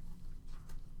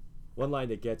 One line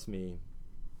that gets me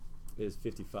is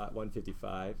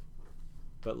 155.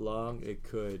 But long it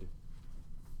could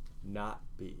not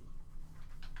be.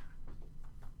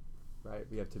 Right?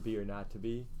 We have to be or not to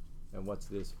be. And what's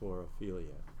this for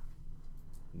Ophelia?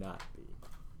 Not be.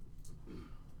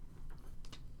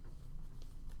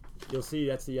 You'll see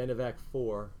that's the end of Act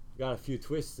 4. Got a few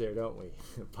twists there, don't we?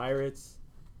 Pirates.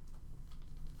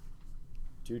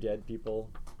 2 dead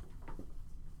people.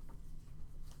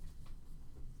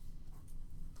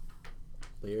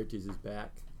 Laertes is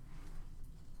back.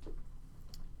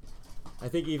 I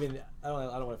think even, I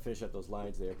don't want to finish up those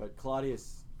lines there, but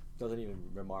Claudius doesn't even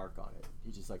remark on it.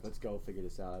 He's just like, let's go figure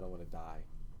this out. I don't want to die.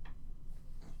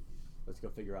 Let's go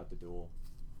figure out the duel.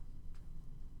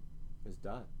 It's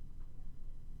done.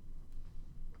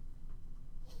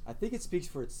 I think it speaks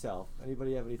for itself.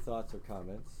 Anybody have any thoughts or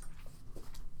comments?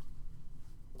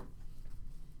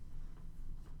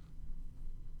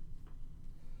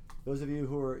 Those of you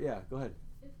who are, yeah, go ahead.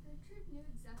 If Gertrude knew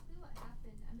exactly what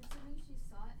happened, I'm assuming she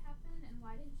saw it happen, and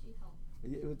why didn't she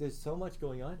help? There's so much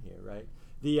going on here, right?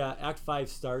 The Act 5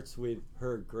 starts with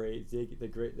her grave.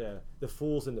 The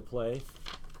fools in the play,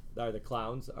 the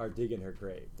clowns, are digging her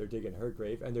grave. They're digging her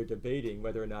grave, and they're debating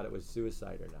whether or not it was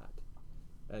suicide or not.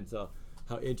 And so,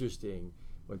 how interesting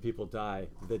when people die,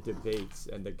 the debates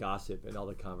and the gossip and all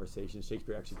the conversations.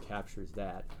 Shakespeare actually captures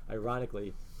that.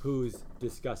 Ironically, who's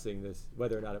discussing this,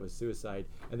 whether or not it was suicide,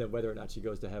 and then whether or not she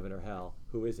goes to heaven or hell?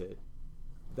 Who is it?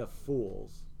 The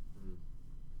fools.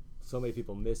 So many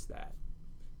people miss that.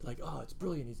 They're like, oh, it's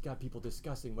brilliant. He's got people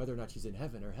discussing whether or not she's in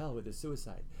heaven or hell with his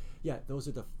suicide. Yeah, those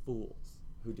are the fools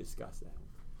who discuss that,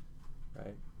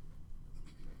 right?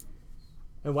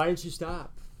 And why didn't she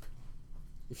stop?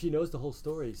 If she knows the whole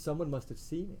story, someone must have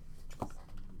seen it.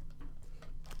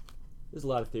 There's a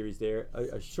lot of theories there.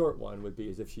 A short one would be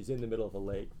as if she's in the middle of a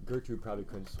lake. Gertrude probably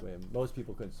couldn't swim. Most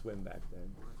people couldn't swim back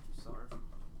then.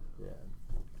 Yeah.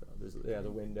 So there's the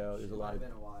window. There's a lot of.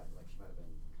 Been a while, like she might have been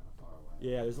kind of far away.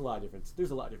 Yeah, there's a lot of different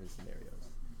scenarios.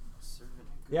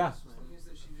 Yeah. Means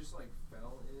that she just like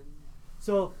fell in.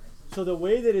 So the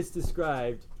way that it's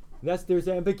described, there's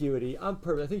ambiguity on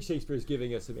purpose. I think Shakespeare is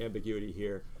giving us some ambiguity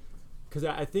here, because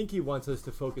I think he wants us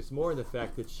to focus more on the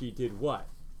fact that she did what?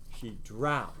 She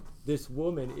drowned. This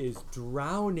woman is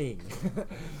drowning.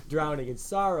 Drowning in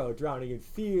sorrow, drowning in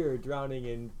fear, drowning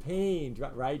in pain,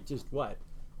 right? Just what?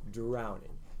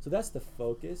 Drowning. So that's the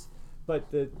focus. But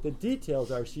the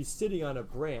details are she's sitting on a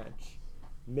branch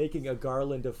making a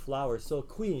garland of flowers. So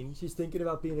queen, she's thinking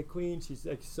about being a queen. She's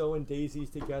like sewing daisies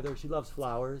together. She loves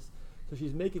flowers. So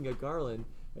she's making a garland,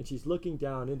 and she's looking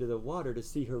down into the water to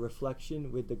see her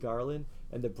reflection with the garland,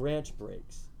 and the branch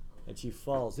breaks. And she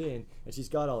falls in, and she's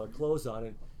got all her clothes on,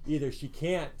 and either she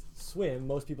can't swim,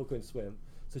 most people couldn't swim,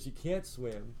 so she can't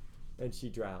swim, and she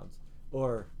drowns.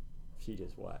 Or she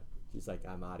just what? She's like,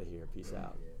 I'm out of here, peace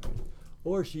out. Right?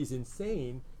 Or she's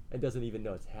insane and doesn't even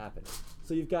know it's happening.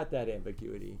 So you've got that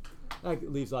ambiguity.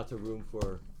 That leaves lots of room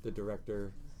for the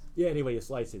director. Yeah, anyway you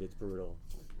slice it, it's brutal.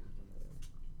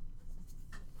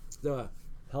 The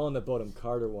Helena Bonham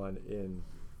Carter one in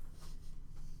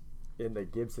the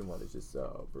Gibson one is just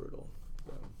so brutal.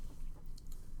 So.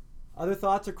 Other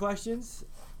thoughts or questions?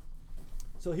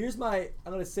 So here's I'm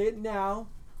going to say it now,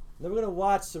 and then we're going to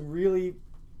watch some really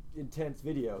intense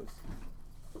videos.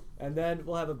 And then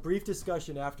we'll have a brief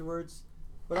discussion afterwards.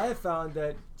 But I have found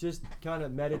that just kind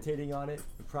of meditating on it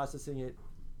and processing it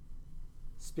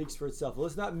speaks for itself. Well,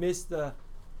 let's not miss the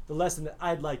lesson that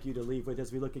I'd like you to leave with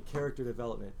as we look at character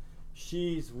development.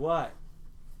 She's what?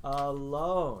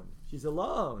 Alone. She's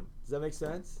alone. Does that make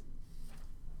sense?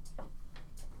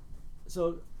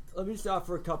 So let me just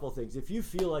offer a couple things. If you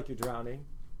feel like you're drowning,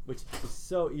 which is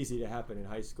so easy to happen in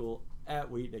high school at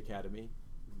Wheaton Academy,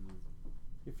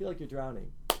 you feel like you're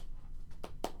drowning.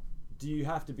 Do you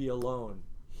have to be alone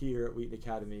here at Wheaton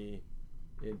Academy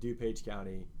in DuPage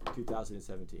County,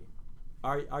 2017.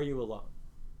 Are you alone?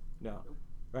 No,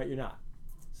 right? You're not.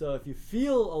 So if you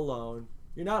feel alone,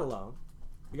 you're not alone.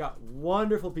 You got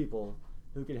wonderful people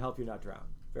who can help you not drown.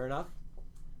 Fair enough?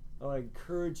 I want to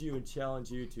encourage you and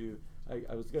challenge you to,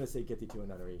 I was going to say get thee to a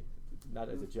nunnery, not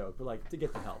as a joke, but like to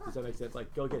get the help. Does that make sense?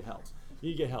 Like go get help. You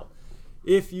need to get help.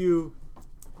 If you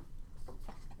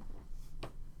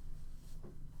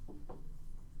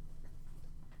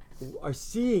are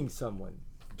seeing someone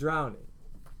drowning,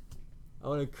 I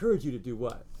want to encourage you to do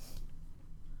what?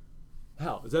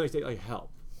 Help. Does that make sense? Like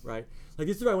help, right? Like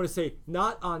this is what I want to say,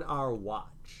 not on our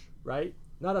watch, right?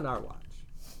 Not on our watch.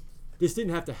 This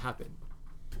didn't have to happen.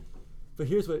 But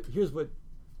here's what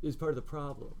is part of the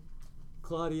problem.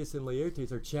 Claudius and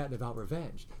Laertes are chatting about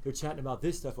revenge. They're chatting about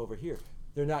this stuff over here.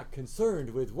 They're not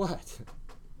concerned with what?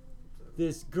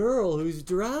 This girl who's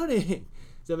drowning.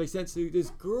 Does that make sense? This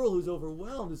girl who's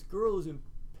overwhelmed, this girl who's in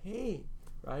pain,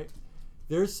 right?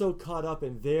 They're so caught up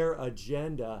in their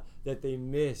agenda that they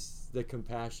miss the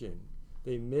compassion.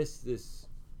 They miss this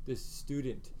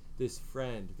student, this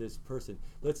friend, this person.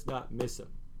 Let's not miss them,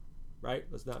 right?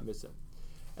 Let's not miss them.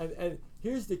 And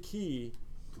here's the key.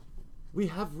 We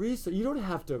have resources. You don't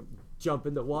have to jump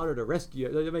in the water to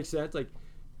rescue. Does that make sense? Like,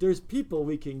 there's people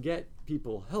we can get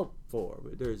people help for.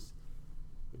 There's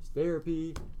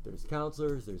therapy, there's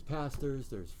counselors, there's pastors,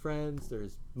 there's friends,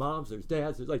 there's moms, there's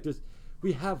dads.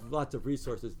 We have lots of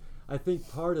resources. I think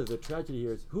part of the tragedy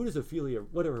here is, who does Ophelia,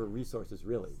 what are her resources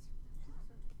really?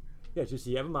 Yeah, does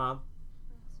she have a mom?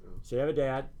 Does she have a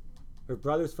dad? Her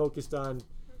brother's focused on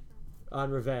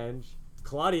revenge.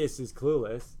 Claudius is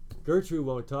clueless. Gertrude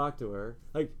won't talk to her.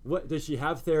 Like, what does she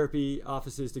have therapy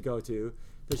offices to go to?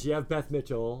 Does she have Beth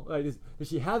Mitchell? Does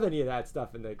she have any of that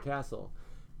stuff in the castle?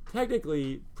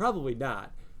 Technically, probably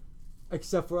not,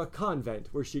 except for a convent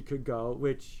where she could go,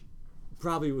 which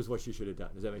probably was what she should have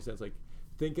done. Does that make sense? Like,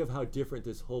 think of how different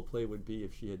this whole play would be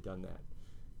if she had done that,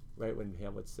 right, when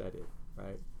Hamlet said it,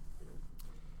 right?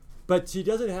 But she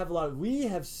doesn't have a lot. We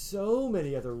have so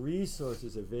many other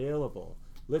resources available.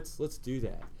 Let's do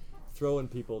that. Throw in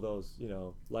people those,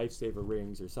 lifesaver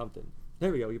rings or something.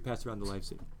 There we go. We can pass around the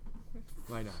lifesaver.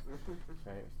 Why not?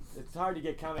 Right. It's hard to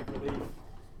get comic relief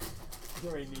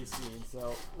during these scenes,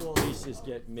 so we'll at least just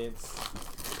get mints.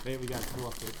 Maybe we got to pull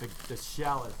up the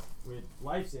shallot with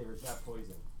lifesavers, not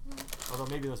poison. Although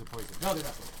maybe those are poison. No, they're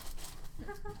not poison.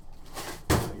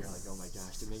 You're like, oh my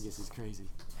gosh, Dominguez is crazy.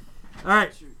 All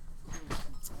right.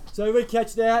 So everybody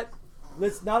catch that?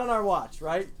 Not on our watch,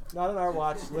 right? Not on our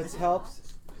watch. Let's help.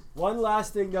 One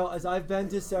last thing, though, as I've been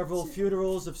to several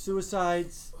funerals of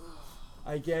suicides,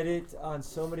 I get it on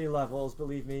so many levels,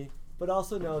 believe me. But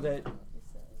also know that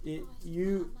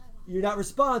you're not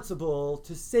responsible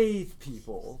to save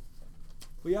people.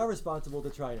 We are responsible to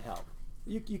try and help.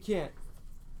 You can't.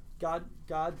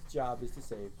 God's job is to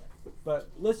save. But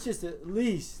let's just at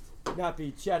least not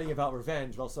be chatting about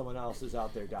revenge while someone else is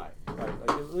out there dying. Right?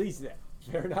 Like, at least that.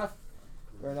 Fair enough?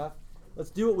 Fair enough? Let's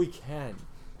do what we can.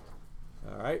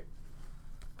 All right?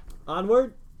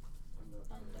 Onward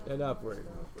and upward.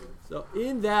 So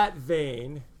in that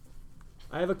vein,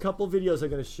 I have a couple videos I'm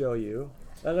going to show you.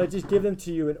 And I'll just give them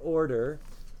to you in order.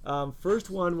 First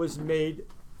one was made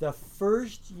the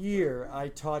first year I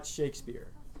taught Shakespeare.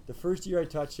 The first year I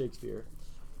taught Shakespeare.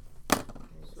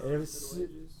 And it was,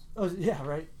 yeah,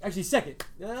 right. Actually, second.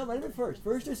 No, might have been first.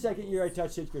 First or second year I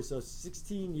taught Shakespeare. So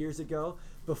 16 years ago,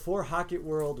 before Hocket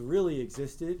World really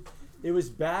existed. It was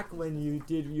back when you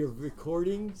did your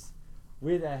recordings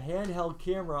with a handheld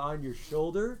camera on your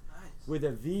shoulder with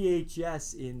a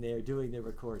VHS in there doing the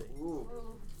recording. Ooh.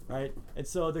 Right? And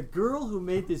so the girl who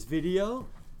made this video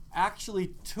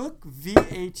actually took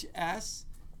VHS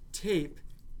tape,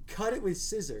 cut it with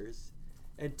scissors,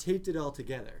 and taped it all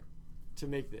together to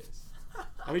make this.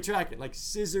 Let me track it, like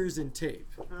scissors and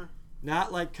tape.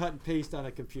 Not like cut and paste on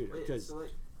a computer. Because so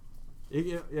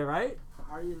yeah, right?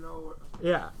 How do you know?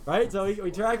 Yeah, right? So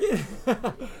we track it.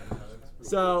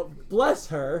 So bless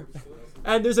her.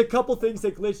 And there's a couple things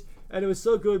that glitched, and it was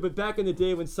so good. But back in the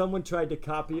day when someone tried to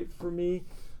copy it for me,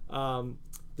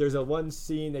 there's a one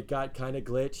scene that got kind of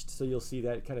glitched. So you'll see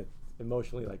that kind of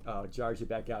emotionally, like, oh, it jars you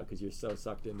back out because you're so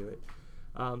sucked into it.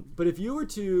 But if you were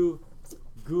to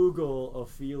Google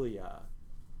Ophelia,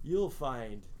 you'll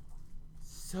find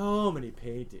so many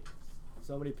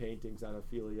paintings on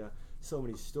Ophelia, so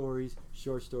many stories,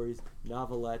 short stories,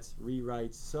 novelettes,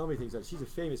 rewrites, so many things. She's a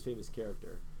famous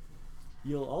character.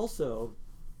 You'll also,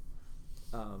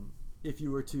 if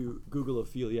you were to Google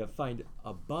Ophelia, find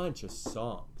a bunch of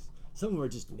songs. Some of them are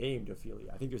just named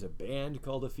Ophelia. I think there's a band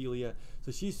called Ophelia.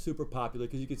 So she's super popular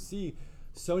because you can see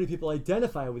so many people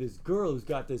identify with this girl who's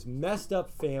got this messed up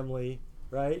family,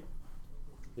 right?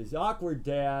 This awkward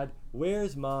dad.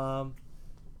 Where's mom?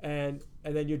 And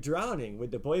then you're drowning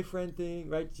with the boyfriend thing,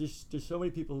 right? Just there's so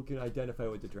many people who can identify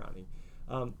with the drowning.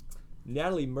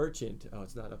 Natalie Merchant, oh,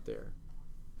 it's not up there,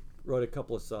 wrote a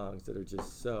couple of songs that are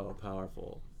just so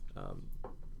powerful.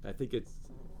 I think it's,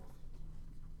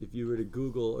 if you were to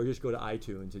Google or just go to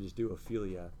iTunes and just do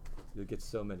Ophelia, you'll get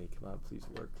so many. Come on, please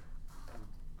work.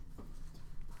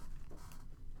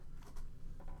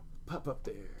 Pop up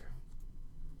there.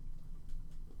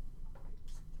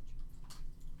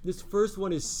 This first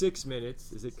one is 6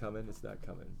 minutes. Is it coming? It's not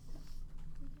coming.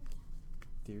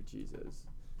 Dear Jesus,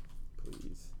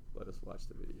 please let us watch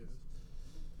the videos.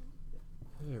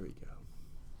 There we go.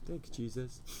 Thanks,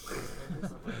 Jesus.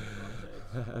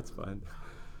 That's fun.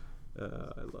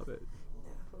 I love it.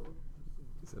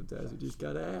 Sometimes we just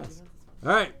gotta ask.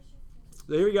 All right,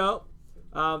 so here we go.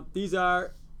 These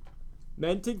are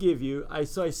meant to give you. I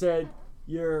said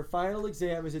your final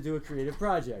exam is to do a creative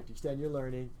project, extend your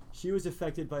learning. She was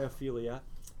affected by Ophelia.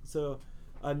 So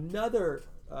another,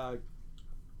 for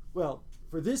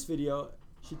this video,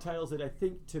 she titles it, I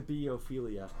think, To Be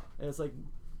Ophelia. And it's like,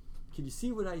 can you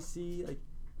see what I see? Like,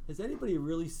 has anybody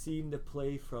really seen the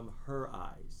play from her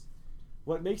eyes?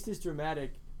 What makes this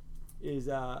dramatic is,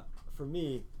 for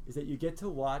me, is that you get to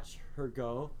watch her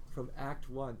go from Act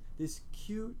 1. This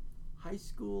cute high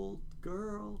school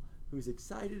girl who's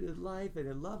excited in life and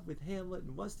in love with Hamlet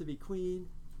and wants to be queen,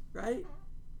 right?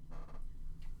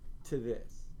 To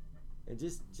this. And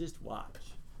just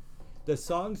watch. The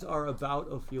songs are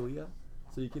about Ophelia,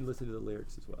 so you can listen to the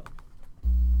lyrics as well.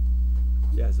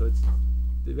 Yeah, so it's,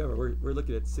 remember, we're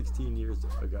looking at 16 years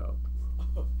ago.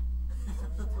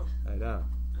 I know.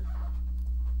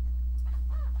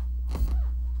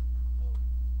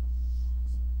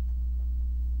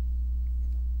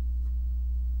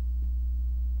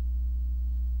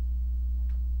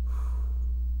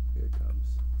 Here it comes.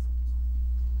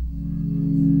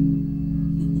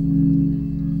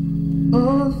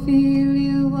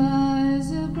 Ophelia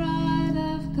was a bride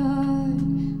of God,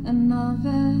 a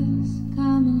novice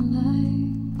common life.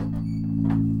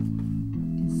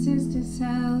 In sister's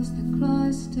house, the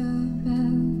cloister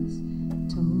bells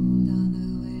tolled on the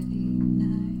wedding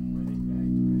night.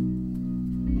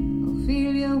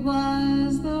 Ophelia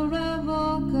was the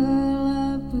rebel girl,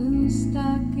 a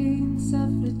blue-stocking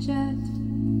suffragette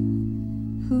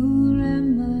who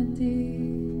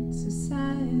remedied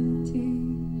society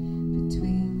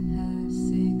between her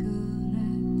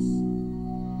cigarettes.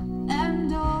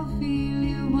 And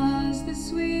Ophelia was the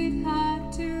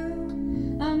sweetheart to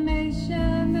a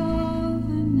nation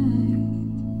overnight.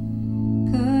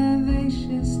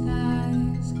 Curvaceous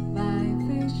thighs,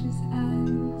 vivacious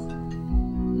eyes.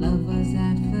 Love was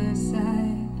at first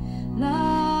sight.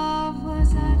 Love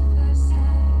was at first sight.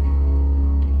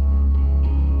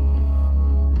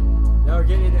 Now we're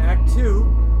getting into Act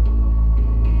 2.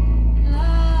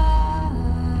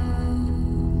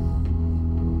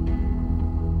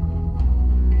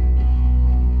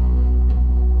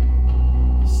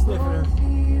 Sniffing her.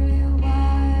 Ophelia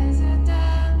was a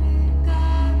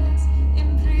demi-goddess in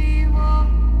pre-war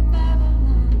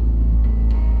Babylon,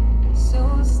 so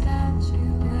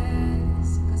statuesque,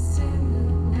 a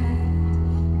silhouette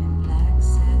in black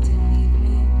satin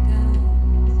evening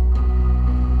gowns.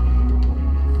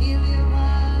 Ophelia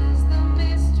was the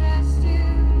mistress to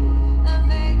a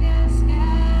Vegas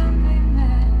gambling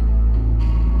man.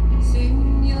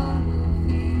 Signor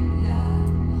Ophelia.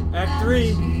 Act 3.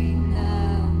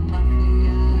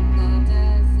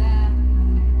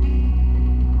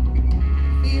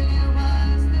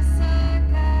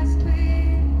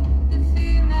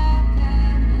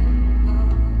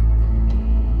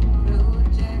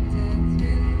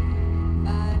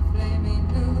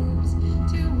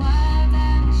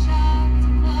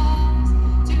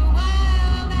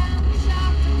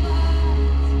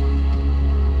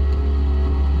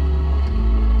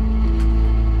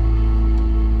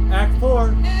 Act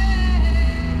 4.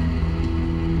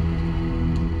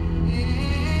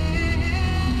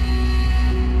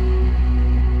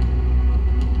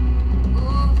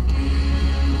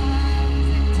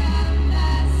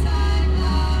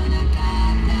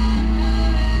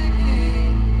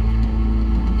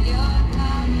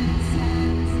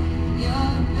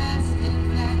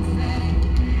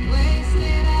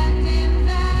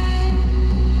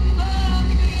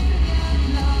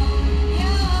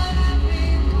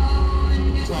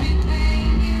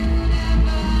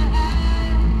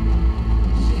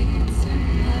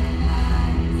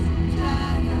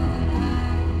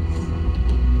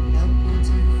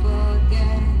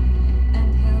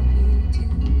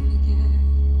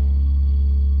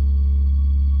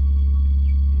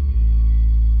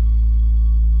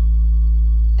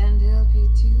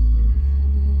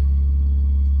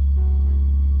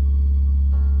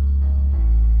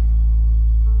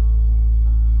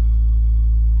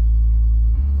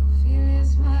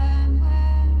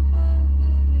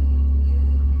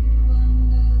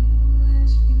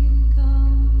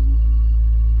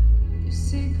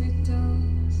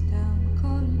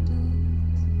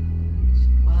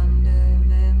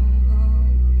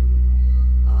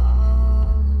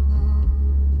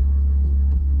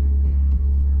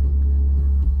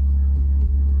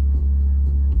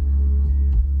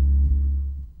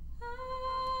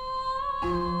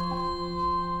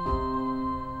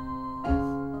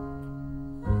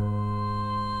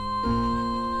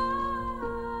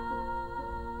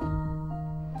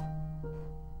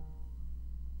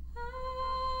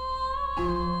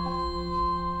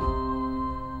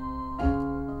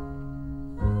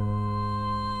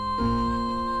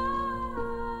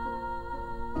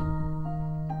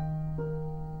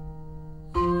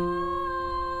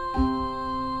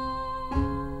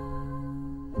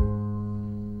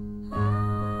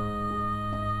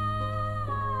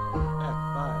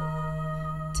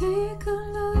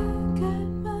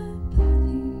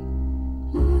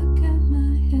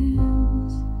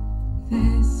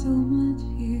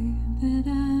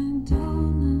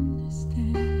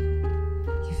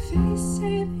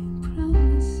 Face-saving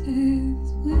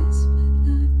promises whispered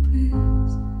like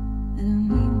prayers. I don't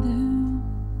need them.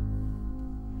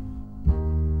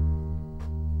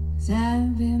 'Cause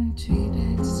I've been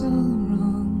treated so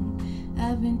wrong.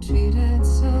 I've been treated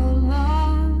so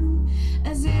long,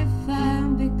 as if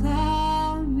I'm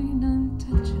becoming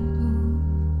untouchable.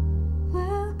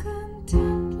 Well,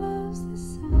 content loves the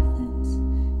silence.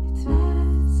 It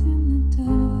thrives in the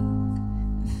dark.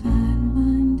 And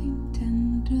fine-winding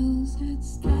tendrils that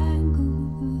strangle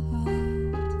the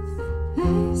heart.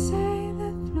 They say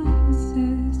that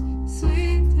promises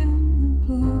sweeten the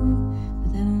blow,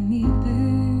 but I don't need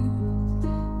them.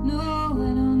 No,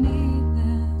 I don't need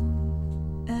them.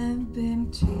 I've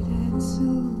been treated so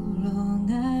wrong.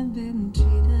 I've been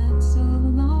treated so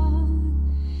long,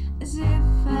 as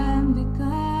if I'm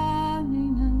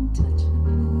becoming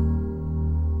untouchable.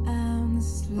 I'm the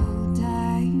slow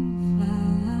dying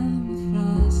flower. I'm the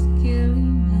frost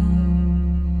killing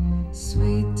now.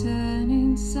 Sweet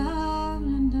turning sour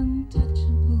and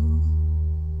untouchable.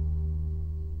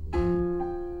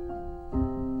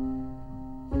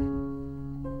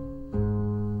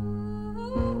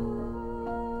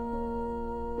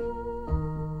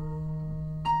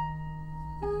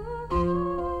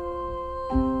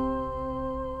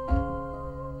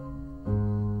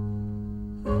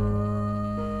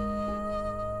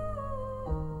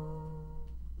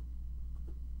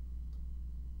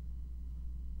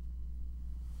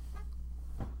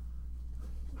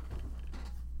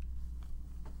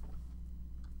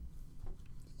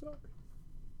 Sorry.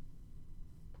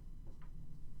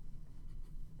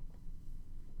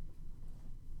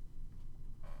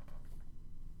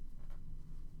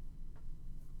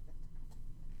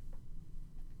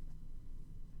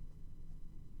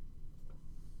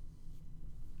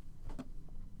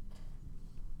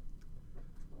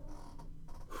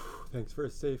 Thanks for a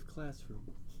safe classroom.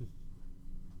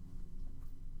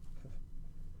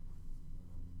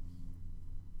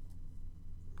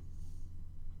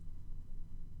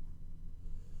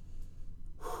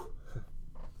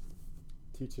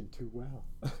 Teaching too well.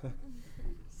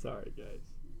 Sorry, guys.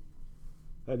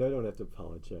 I know I don't have to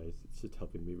apologize. It's just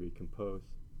helping me recompose.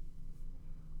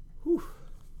 Whew.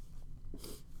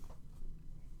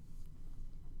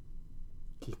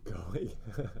 Keep going.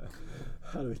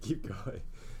 How do we keep going?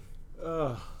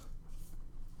 Well,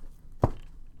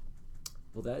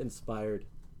 that inspired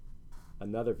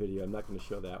another video. I'm not going to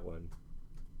show that one.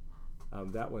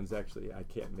 That one's actually, I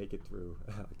can't make it through.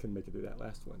 I couldn't make it through that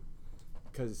last one,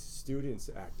 because students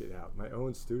acted out. My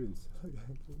own students. And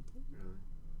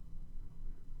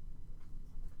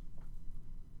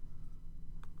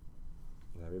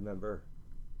I remember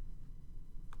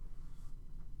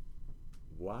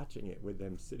watching it with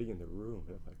them sitting in the room.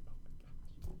 And I'm like, oh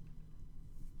my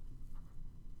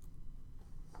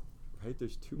gosh. Right?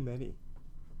 There's too many.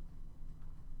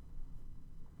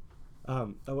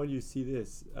 I want you to see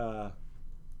this.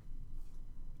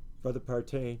 Brother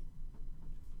Partain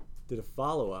did a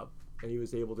follow-up, and he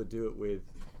was able to do it with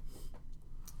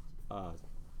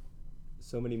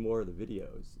so many more of the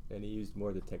videos, and he used more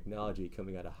of the technology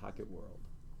coming out of Hocket World.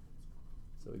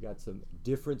 So we got some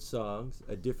different songs,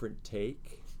 a different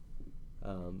take,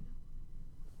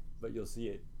 but you'll see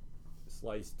it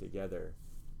sliced together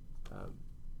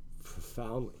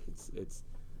profoundly. It's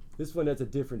this one has a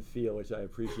different feel, which I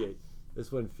appreciate. This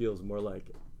one feels more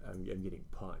like I'm getting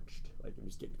punched, like I'm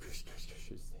just getting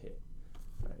just hit.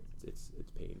 Right? It's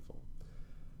painful.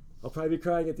 I'll probably be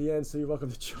crying at the end, so you're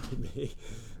welcome to join me.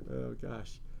 Oh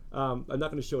gosh, I'm not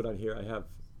going to show it on here.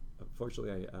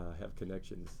 Unfortunately, I have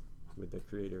connections with the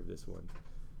creator of this one.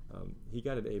 He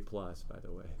got an A+, by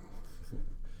the way,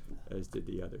 as did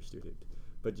the other student.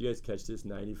 But you guys catch this?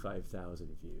 95,000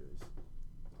 views.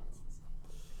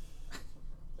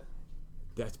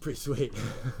 That's pretty sweet.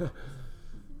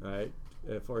 Right,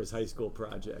 for his high school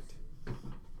project.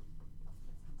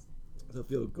 So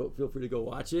feel free to go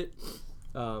watch it.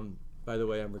 By the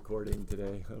way, I'm recording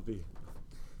today.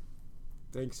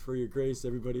 Thanks for your grace,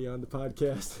 everybody on the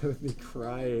podcast, with me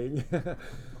crying.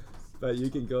 But you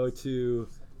can go to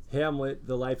Hamlet,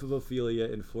 The Life of Ophelia,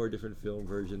 in 4 different film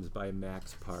versions by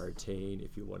Max Partain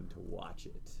if you wanted to watch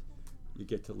it. You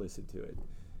get to listen to it.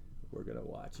 We're going to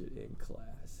watch it in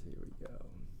class. Here we go.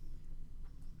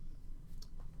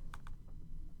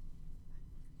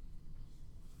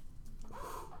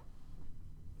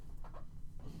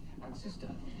 And sister,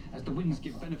 as the winds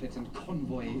give benefit and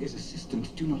convoy is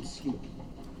assistant, do not sleep.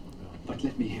 But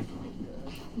let me hear from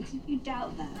you. You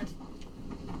doubt that?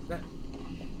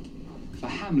 For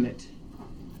Hamlet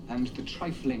and the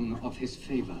trifling of his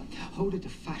favour, hold it a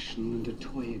fashion and a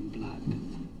toy in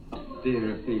blood.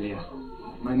 Dear Ophelia,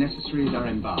 My necessaries are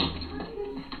embarked.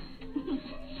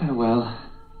 Farewell.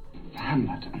 For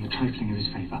Hamlet and the trifling of his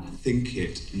favour. Think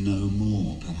it no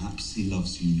more. Perhaps he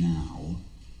loves you now,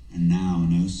 and now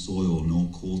no soil nor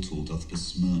caudle doth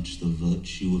besmirch the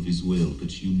virtue of his will,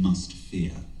 but you must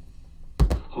fear.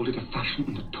 Hold it a fashion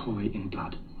and a toy in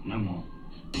blood, no more.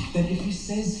 Then if he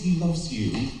says he loves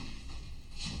you,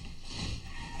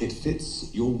 it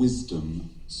fits your wisdom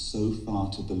so far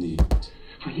to believe it.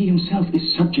 For he himself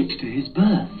is subject to his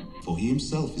birth. For he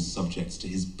himself is subject to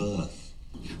his birth.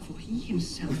 For he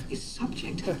himself is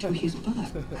subject to his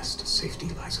birth. Best safety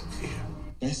lies in fear.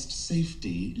 Best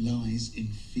safety lies in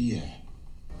fear.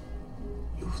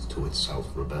 Youth to itself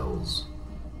rebels,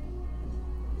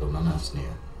 though none else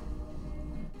near.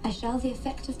 I shall the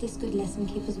effect of this good lesson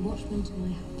keep as watchman to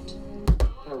my heart.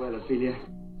 Farewell, Ophelia.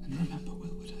 And remember well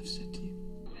what I have said to you.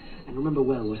 And remember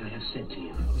well what I have said to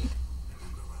you. Remember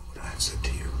well what I have said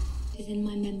to you. It is in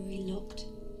my memory locked,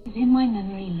 Is in my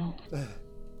memory locked,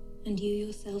 and you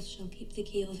yourself shall keep the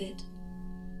key of it.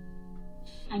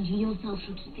 and you yourself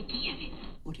shall keep the key of it.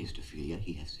 What is it, Ophelia,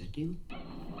 he hath said to you?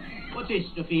 What is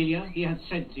it, Ophelia, he hath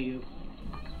said to you?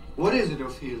 What is it,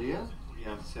 Ophelia, he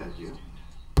hath said you?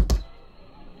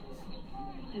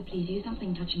 So please you,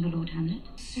 something touching the Lord Hamlet.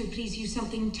 So please you,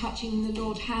 something touching the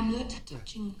Lord Hamlet.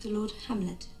 Touching the Lord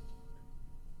Hamlet.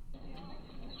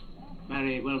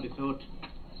 Marry, well bethought.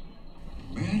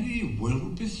 Very well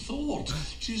bethought.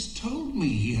 'Tis told me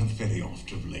he hath very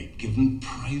oft of late given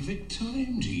private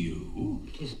time to you.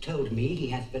 'Tis told me he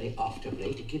hath very oft of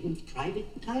late given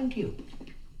private time to you.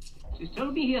 'Tis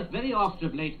told me he hath very oft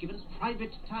of late given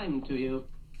private time to you.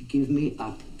 Give me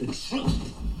up the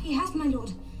truth. He hath, my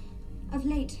lord, of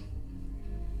late,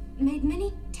 made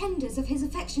many tenders of his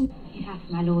affection. He hath,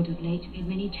 my lord, of late made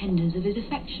many tenders of his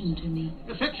affection to me.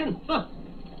 Affection? Huh.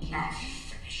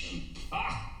 Affection.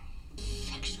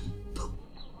 Affection. Pooh.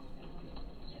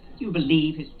 You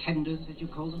believe his tenders, as you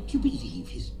call them? Do you believe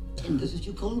his tenders, as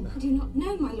you call them? I do not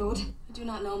know, my lord. I do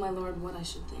not know, my lord, what I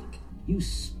should think. You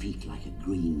speak like a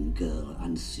green girl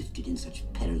unsifted in such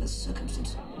perilous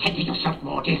circumstances. Handle yourself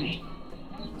more dearly.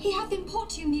 He hath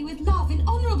importuned me with love in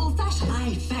honourable fashion.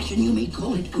 Aye, fashion you may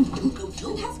call it. Go to, go to.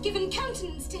 And hath given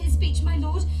countenance to his speech, my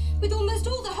lord, with almost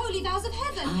all the holy vows of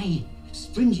heaven. Aye,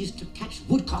 springes to catch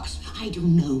woodcocks. I do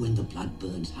know when the blood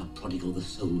burns how prodigal the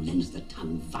soul lends the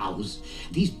tongue vows.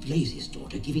 These blazes,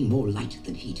 daughter, giving more light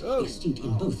than heat, extinct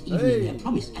in both, even in their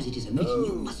promise, as it is a maiden,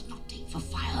 you must not take for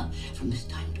fire. From this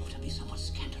time, daughter, be somewhat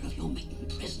scanter of your maiden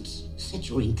presence. Set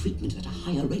your entreatments at a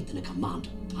higher rate than a command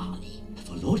of parley.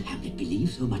 For Lord Hamlet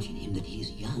believes so much in him that he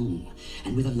is young,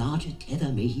 and with a larger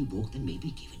tether may he walk than may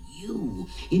be given you.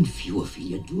 In few,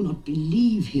 Ophelia, do not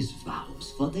believe his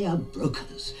vows, for they are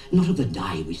brokers, not of the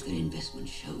dye which their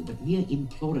investments show, but mere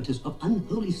implorators of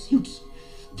unholy suits,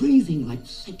 breathing like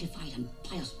sanctified and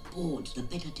pious bawds, the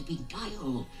better to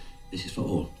beguile. This is for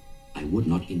all. I would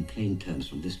not, in plain terms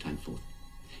from this time forth,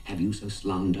 have you so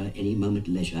slander any moment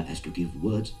leisure as to give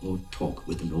words or talk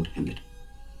with the Lord Hamlet.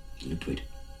 Look to it,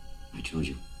 I charge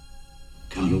you.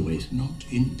 Come your ways. Not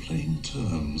in plain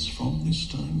terms from this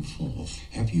time forth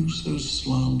have you so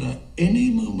slander any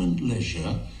moment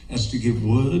leisure as to give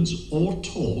words or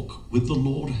talk with the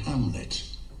Lord Hamlet.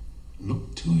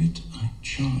 Look to it, I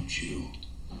charge you.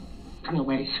 Come your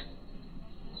ways.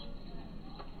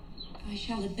 I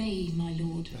shall obey, my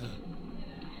lord.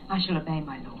 I shall obey,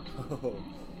 my lord.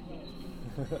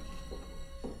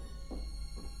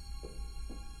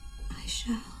 I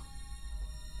shall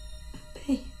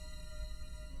obey,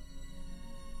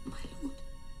 my lord.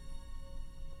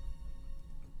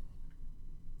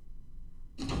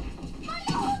 My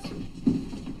lord!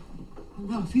 Oh,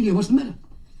 now, Ophelia, what's the matter?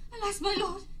 Alas, my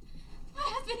lord,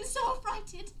 I have been so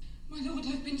affrighted. My lord,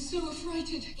 I've been so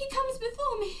affrighted. He comes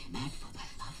before me. Mad for that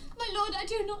love. My lord, I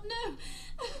do not know,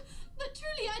 but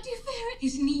truly I do fear it.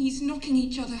 His knees knocking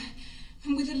each other,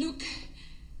 and with a look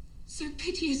so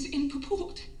piteous in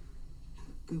purport.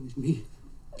 Go with me.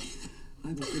 I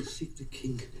will go seek the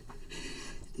king.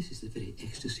 This is the very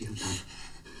ecstasy of love,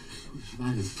 whose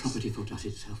violent property fordoes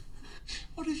itself.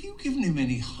 What, have you given him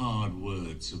any hard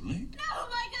words of late? No,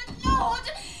 my good lord,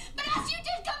 but as you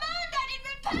did command, I did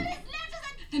repel his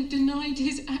letters and denied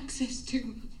his access to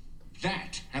me.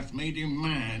 That hath made him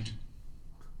mad.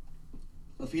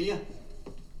 Ophelia?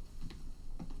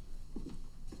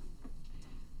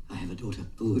 I have a daughter,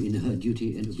 who in her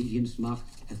duty and obedience, Mark,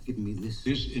 hath given me this.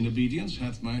 This in obedience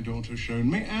hath my daughter shown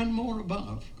me, and more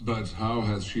above. But how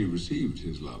hath she received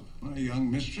his love? My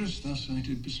young mistress, thus I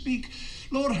did bespeak.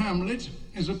 Lord Hamlet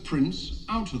is a prince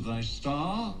out of thy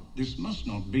star. This must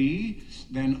not be.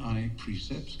 Then I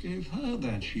precepts gave her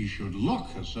that she should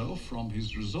lock herself from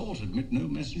his resort, admit no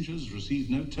messengers, receive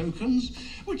no tokens,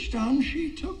 which done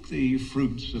she took the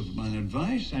fruits of my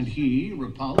advice, and he,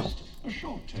 repulsed, a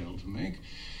short tale to make,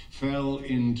 fell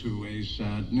into a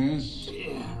sadness.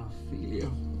 Dear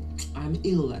Ophelia, I am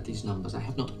ill at these numbers. I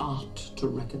have not art to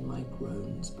reckon my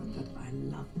groans, but that I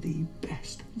love thee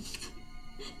best.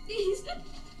 Please.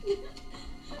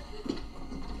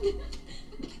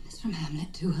 From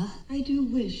Hamlet to her. I do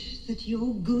wish that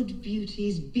your good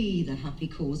beauties be the happy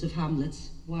cause of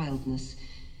Hamlet's wildness.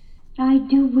 I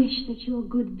do wish that your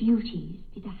good beauties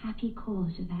be the happy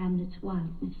cause of Hamlet's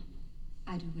wildness.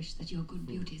 I do wish that your good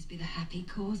beauties be the happy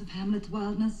cause of Hamlet's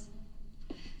wildness.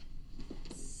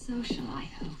 So shall I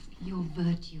hope your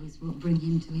virtues will bring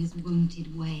him to his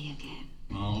wonted way again.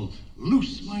 I'll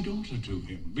loose my daughter to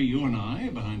him. Be you and I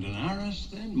behind an arras,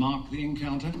 then mark the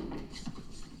encounter.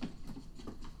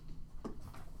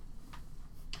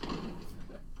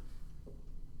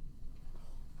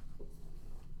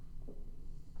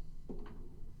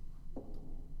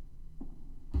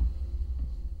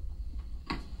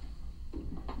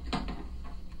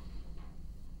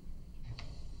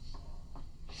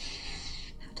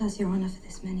 Does your honour for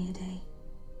this many a day?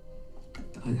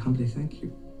 I humbly thank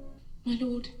you. My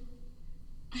lord,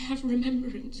 I have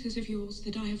remembrances of yours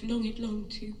that I have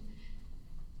longed to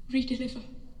redeliver.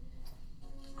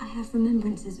 I have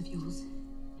remembrances of yours.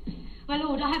 My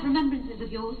lord, I have remembrances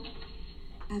of yours.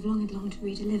 I have longed to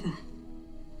redeliver.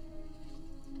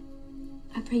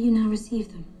 I pray you now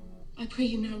receive them. I pray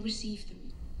you now receive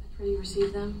them. I pray you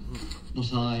receive them.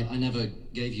 Not I. I never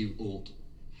gave you aught.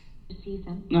 Receive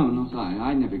them. No, not I.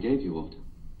 I never gave you aught.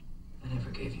 I never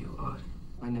gave you aught.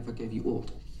 I never gave you aught.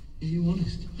 Are you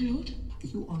honest? My lord? Are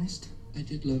you honest? I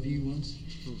did love you once.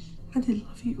 I did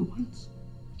love you once.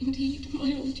 Indeed, my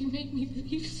lord, you made me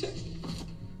believe so.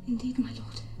 Indeed, my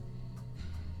lord.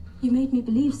 You made me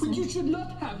believe so. But you should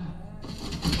not have.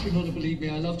 You should not have believed me.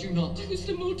 I loved you not.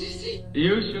 Mr. Morticy.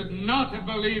 You should not have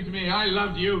believed me. I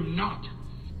loved you not.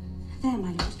 There, my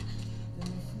lord.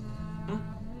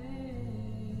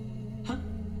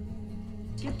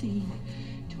 Get thee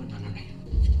to a nunnery.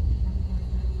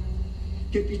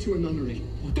 Get thee to a nunnery.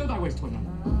 Go thy ways to a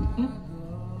nunnery.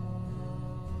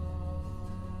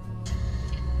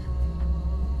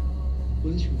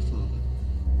 Where is your father?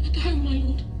 At home, my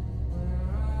lord.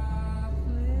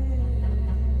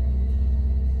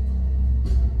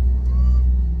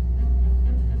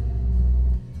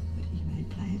 That he may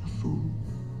play a fool.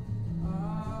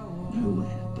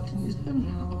 Nowhere but in his own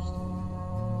house.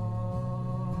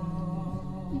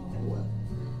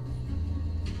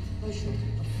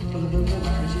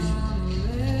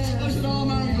 Those that are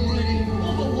married already,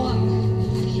 all but one,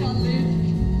 shall live.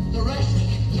 The rest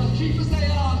shall keep as they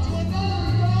are to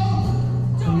another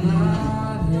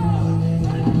go.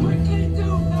 Quickly do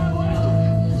farewell,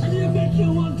 and you make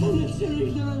your one to live in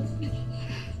ignorance.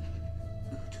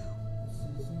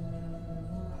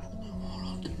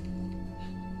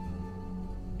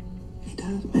 It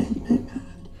has made me mad.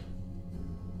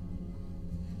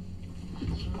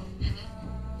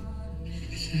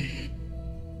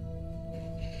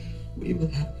 We will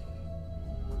have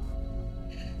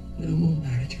no more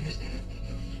marriages.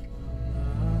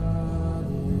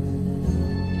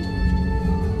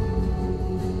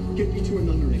 Get me to a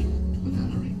nunnery. To a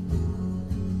nunnery.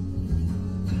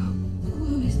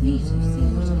 Woe is me to have seen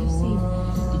what I have seen.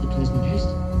 With a pleasant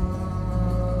haste.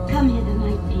 Come hither,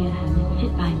 my dear Hamlet.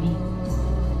 Sit by me.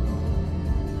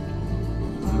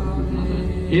 Good mother.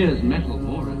 Here's metal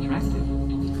more attractive.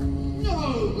 No,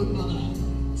 good mother.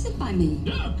 Sit by me.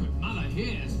 No, good mother.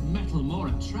 Here's metal more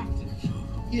attractive.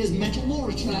 Here's metal more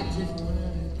attractive.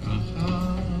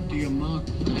 Aha, do you mark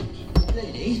that?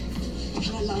 Lady,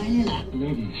 shall I line you up?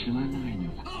 Lady, shall I line you?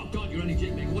 Oh, God, you're only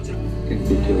jiggling. What's up? Get me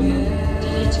to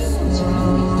another. Do you two want to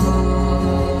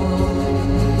run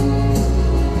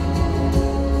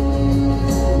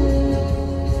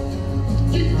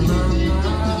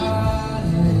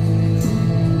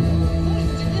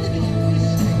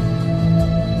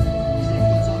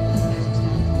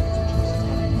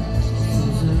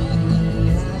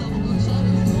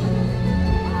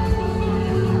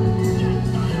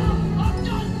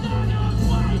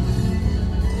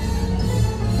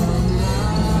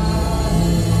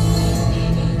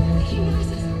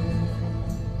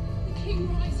The king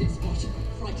rises.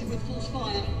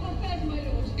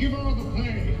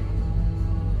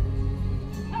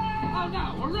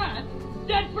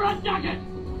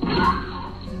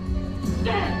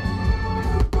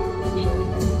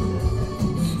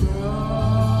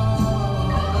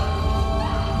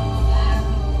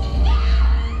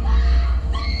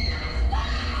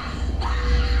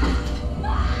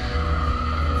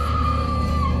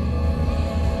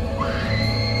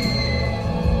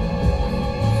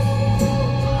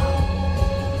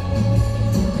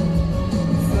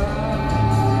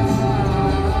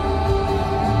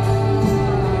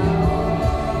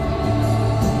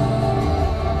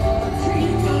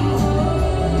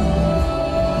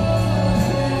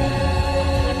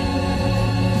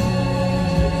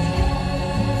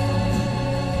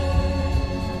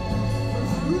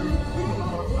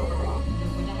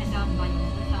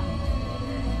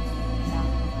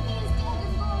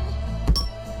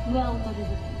 Well, what is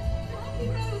it? He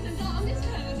rose and got on his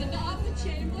toes and got out the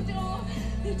chamber door.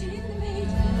 He did the maid.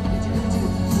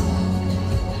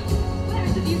 Where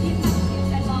is the beauty and majesty of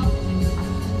Denmark?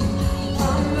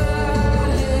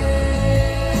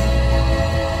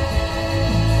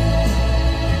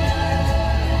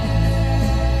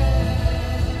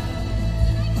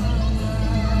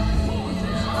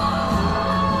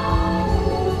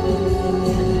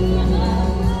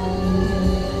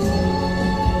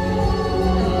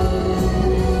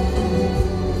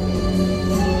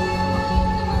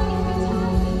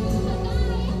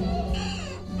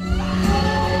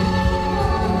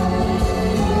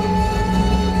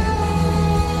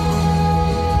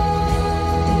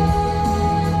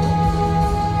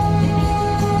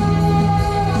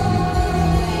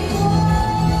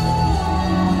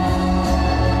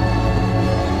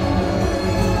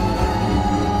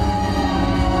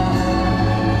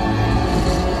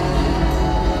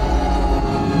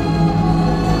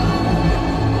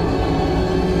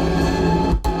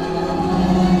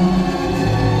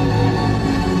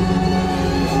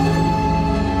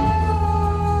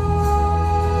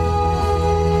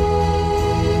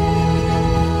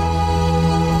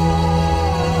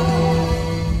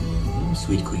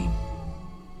 Sweet queen.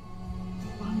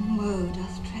 One woe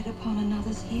doth tread upon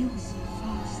another's heels, so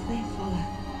fast they follow.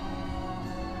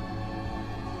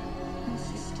 Her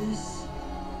sisters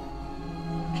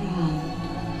drowned.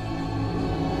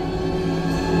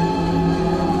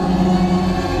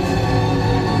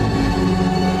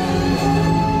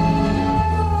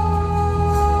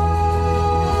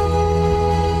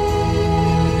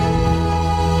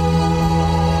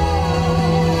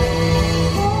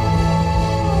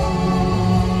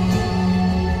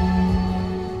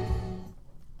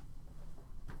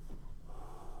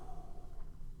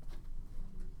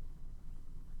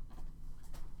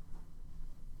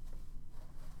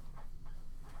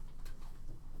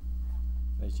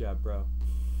 Nice job, bro.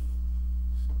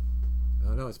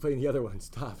 Oh no, it's playing the other one.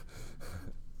 Stop.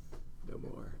 No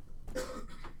more.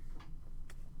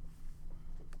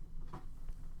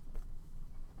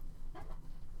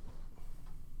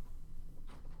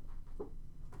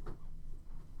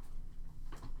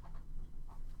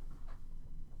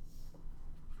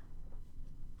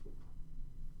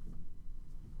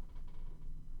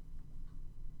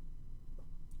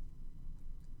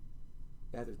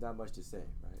 Yeah, there's not much to say,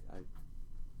 right?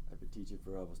 I've been teaching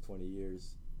for almost 20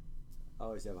 years. I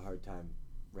always have a hard time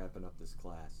wrapping up this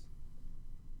class.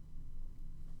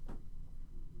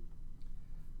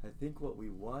 I think what we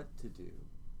want to do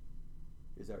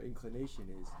is our inclination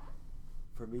is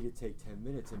for me to take 10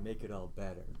 minutes and make it all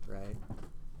better, right?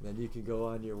 And then you can go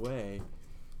on your way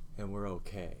and we're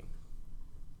okay.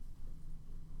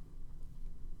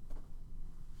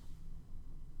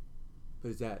 But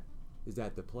is that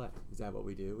the play? Is that what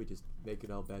we do? We just make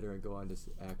it all better and go on to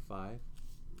Act 5?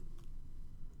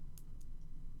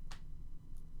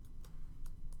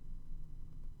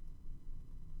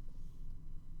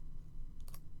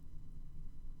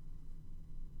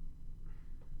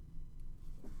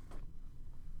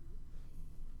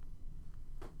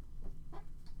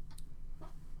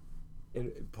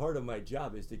 And part of my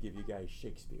job is to give you guys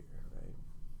Shakespeare, right?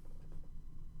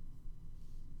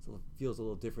 So it feels a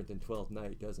little different than Twelfth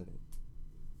Night, doesn't it?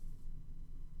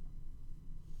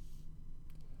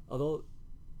 Although,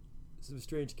 some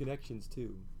strange connections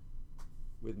too,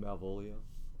 with Malvolio,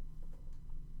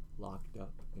 locked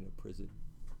up in a prison.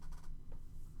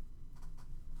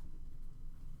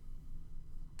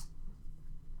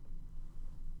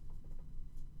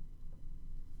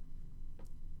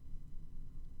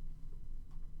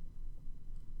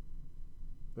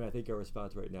 But I think our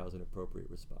response right now is an appropriate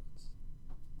response.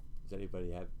 Does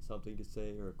anybody have something to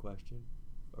say or a question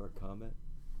or a comment?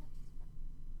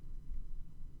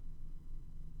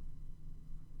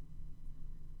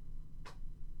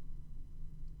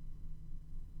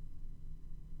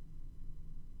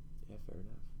 Yeah, fair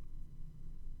enough.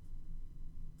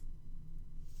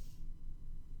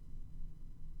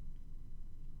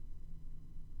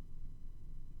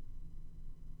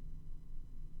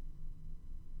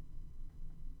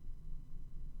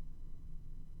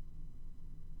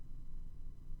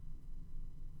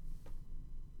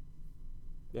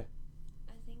 Yeah.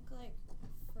 I think, like,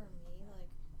 for me,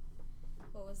 like,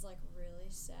 what was, like, really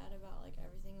sad about, like,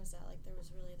 everything was that, like, there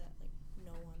was really that, like,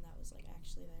 no one that was, like,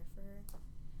 actually there for her.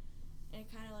 And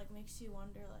it kind of, like, makes you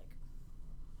wonder, like,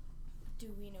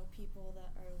 do we know people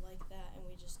that are like that and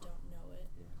we just don't know it?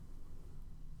 Yeah.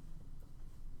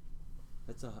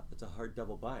 It's a hard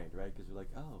double bind, right? Because we're like,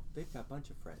 oh, they've got a bunch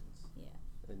of friends. Yeah.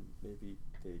 And maybe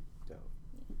they don't.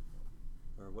 Yeah.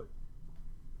 Or what?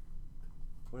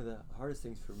 one of the hardest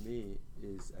things for me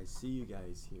is I see you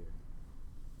guys here.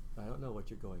 I don't know what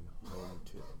you're going home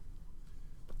to,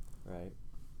 right?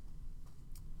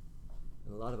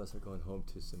 And a lot of us are going home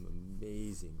to some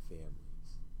amazing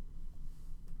families.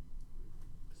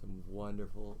 Some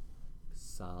wonderful,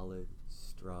 solid,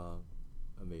 strong,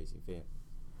 amazing families.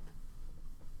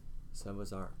 Some of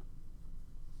us aren't,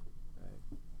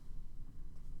 right?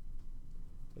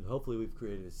 And hopefully we've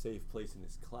created a safe place in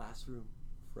this classroom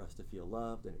for us to feel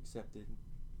loved and accepted.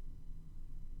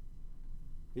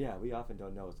 But yeah, we often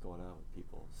don't know what's going on with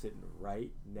people sitting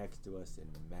right next to us in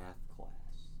math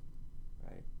class,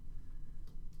 right?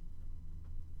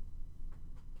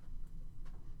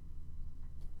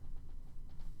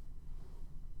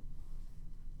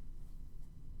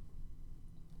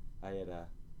 I had a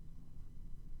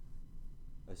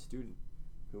student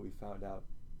who we found out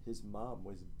his mom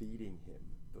was beating him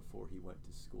before he went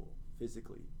to school,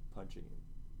 physically punching him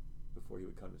before he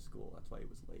would come to school. That's why he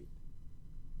was late.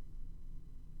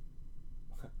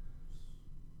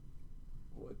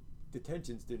 Well,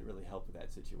 detentions didn't really help with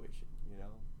that situation, you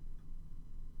know?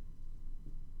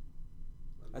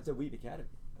 That's a Wheaton Academy,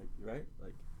 like, right?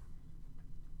 Like,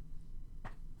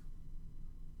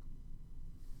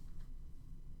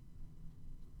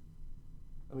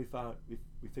 and we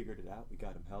figured it out. We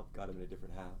got him help, got him in a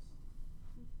different house.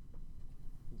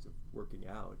 Things are working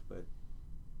out, but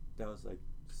that was like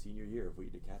senior year of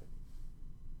Wheaton Academy.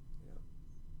 You know?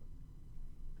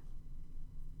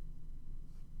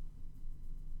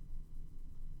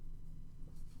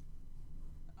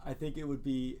 I think it would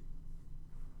be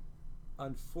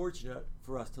unfortunate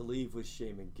for us to leave with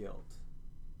shame and guilt,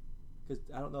 because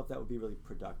I don't know if that would be really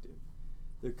productive.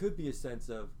 There could be a sense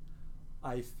of,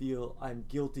 I feel I'm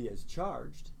guilty as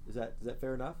charged. Is that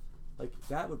fair enough? Like,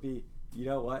 that would be, you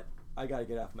know what? I got to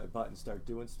get off my butt and start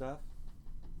doing stuff.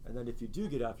 And then if you do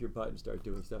get off your butt and start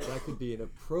doing stuff, that could be an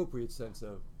appropriate sense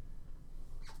of,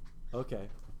 okay,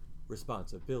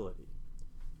 responsibility.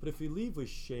 But if we leave with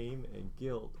shame and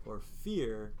guilt or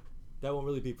fear, that won't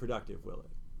really be productive, will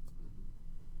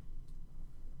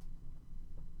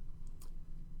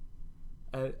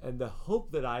it? And the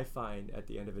hope that I find at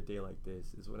the end of a day like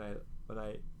this is when I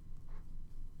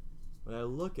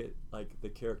look at like the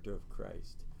character of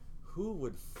Christ, who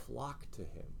would flock to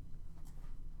him?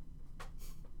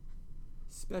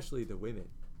 Especially the women,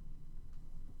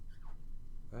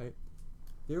 right?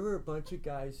 There were a bunch of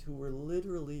guys who were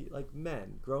literally like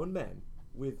men, grown men,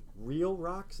 with real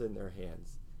rocks in their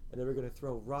hands, and they were going to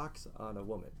throw rocks on a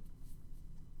woman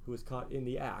who was caught in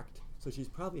the act, so she's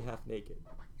probably half naked,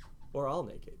 or all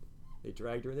naked. They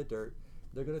dragged her in the dirt.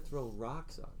 They're going to throw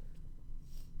rocks on her.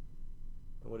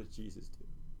 And what does Jesus do?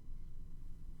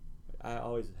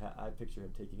 I picture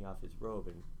him taking off his robe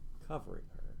and covering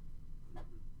her,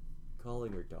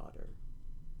 calling her daughter,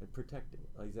 and protecting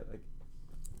her.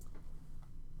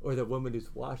 Or the woman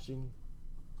who's washing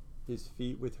his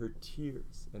feet with her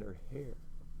tears and her hair.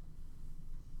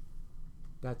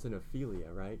 That's an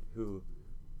Ophelia, right? Who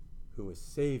was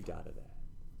saved out of that.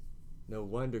 No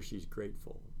wonder she's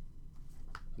grateful.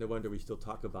 No wonder we still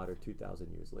talk about her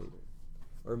 2,000 years later.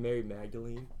 Or Mary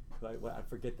Magdalene, who I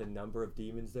forget the number of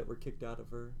demons that were kicked out of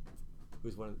her,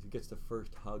 who gets the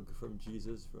first hug from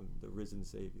Jesus, from the risen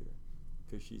Savior,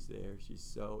 because she's there. She's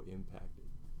so impacted.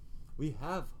 We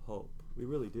have hope. We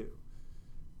really do.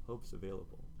 Hope's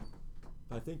available.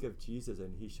 But I think of Jesus,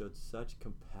 and he showed such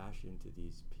compassion to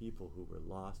these people who were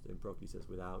lost and broken. He says,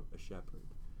 without a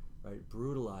shepherd, right?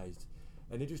 Brutalized.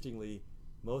 And interestingly,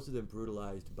 most of them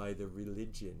brutalized by the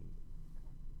religion,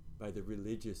 by the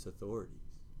religious authorities.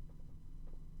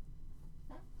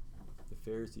 The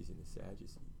Pharisees and the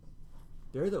Sadducees.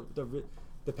 They're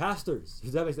the pastors.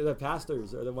 Does that make sense? The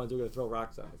pastors are the ones who are going to throw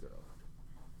rocks on the girl.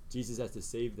 Jesus has to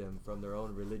save them from their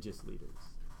own religious leaders,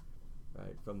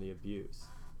 right? From the abuse.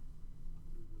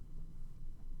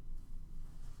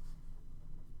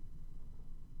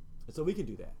 And so we can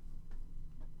do that.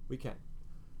 We can.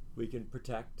 We can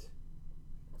protect.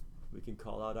 We can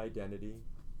call out identity.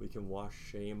 We can wash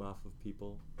shame off of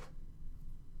people.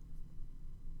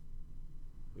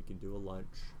 We can do a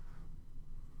lunch.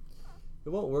 It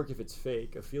won't work if it's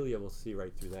fake. Ophelia will see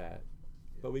right through that.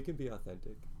 But we can be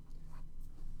authentic.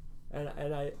 And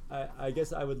I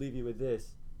guess I would leave you with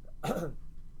this.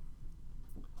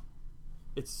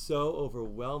 It's so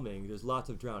overwhelming. There's lots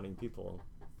of drowning people.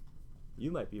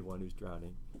 You might be one who's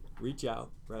drowning. Reach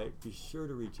out, right? Be sure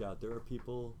to reach out. There are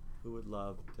people who would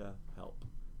love to help.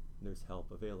 And there's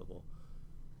help available.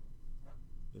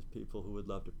 There's people who would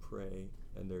love to pray,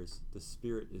 and the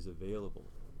Spirit is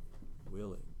available,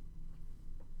 willing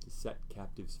to set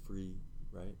captives free,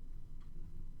 right?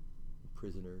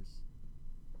 Prisoners.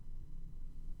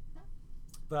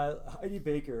 But Heidi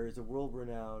Baker is a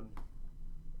world-renowned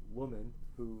woman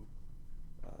who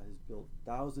has built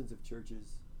thousands of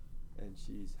churches, and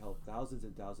she's helped thousands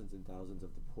and thousands and thousands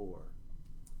of the poor.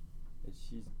 And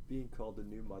she's being called the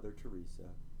new Mother Teresa.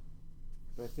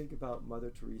 But I think about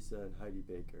Mother Teresa and Heidi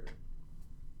Baker.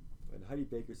 And Heidi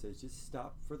Baker says, just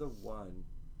stop for the one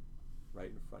right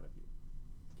in front of you.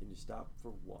 Can you stop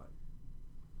for one?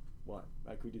 One.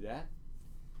 Right, can we do that?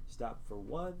 Stop for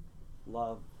one,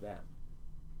 love them.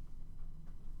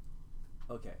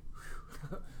 Okay.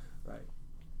 Right.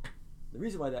 The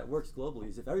reason why that works globally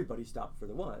is if everybody stopped for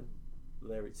the one,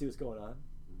 they would see what's going on,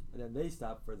 and then they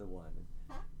stop for the one.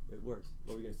 It works.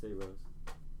 What were we going to say, Rose?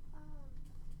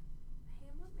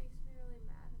 Hamlet makes me really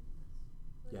mad in this.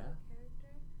 Like, Yeah? the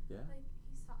character. Yeah? Like,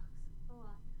 he sucks a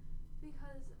lot.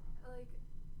 Because, like,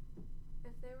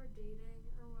 if they were dating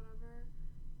or whatever,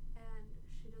 and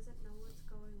she doesn't know what's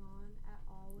going on at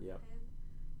all with Yep. him,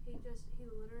 he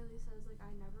literally says, like,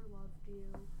 I never loved you.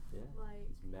 Yeah. Like,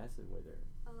 He's messing with her.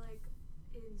 like,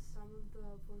 in some of the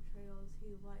portrayals,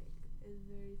 he, like, is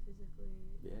very physically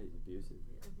Yeah, he's abusive.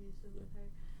 abusive Yeah. with her.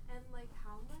 And, like,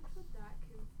 how much would that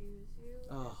confuse you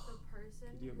Oh, if the person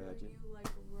could you who imagine? you, like,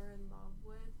 were in love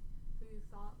with, who you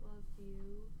thought loved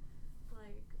you,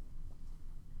 like,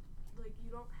 you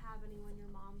don't have anyone, your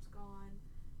mom's gone,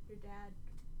 your dad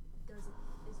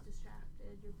is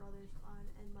distracted, your brother's gone,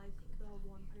 and, like, the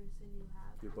one person you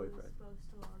have Your who is boyfriend. supposed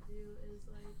to love you is,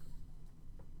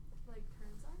 like,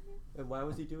 turns on you? And why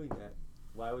was he doing that?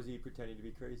 Why was he pretending to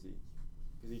be crazy?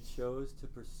 Because he chose to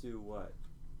pursue what?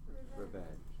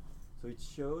 Revenge. So he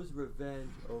chose revenge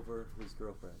over his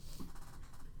girlfriend.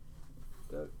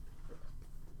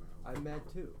 I'm mad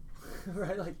too.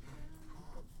 Right? Like,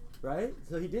 right?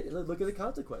 So he did it. Look at the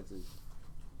consequences.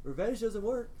 Revenge doesn't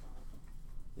work.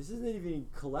 This isn't even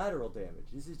collateral damage.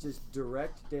 This is just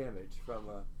direct damage from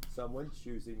someone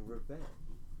choosing revenge.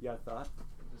 You got a thought?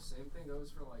 The same thing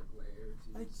goes for like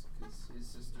Laertes, because his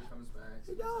sister comes back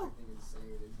and he's acting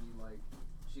insane, and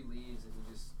she leaves and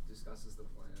he just discusses the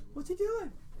plan. What's he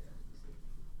doing?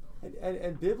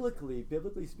 And biblically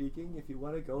speaking, if you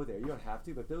want to go there, you don't have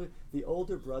to, but the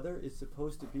older brother is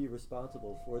supposed to be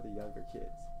responsible for the younger kids.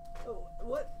 Oh,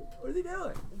 what is he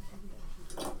doing?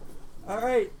 All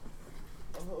right.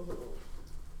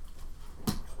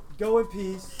 Go in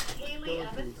peace. Haley Go in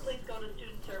Evans, peace. please go to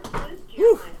student services.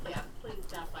 Woo! Jeremiah Staff, please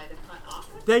stop by the front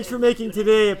office. Thanks for making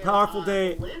today a powerful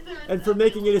day and for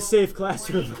making it a safe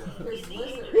classroom.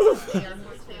 Woo!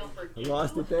 I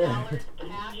lost it there.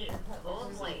 Cash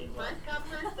only. First come,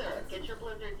 first serve. Get your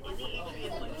blizzards in the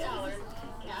atrium, $2.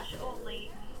 Cash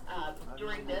only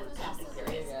during this passing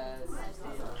period.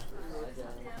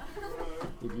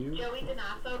 Did you? Joey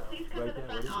Donasso, please come to the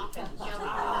front office. Joey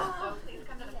Donasso, please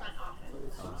come to the front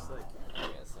office.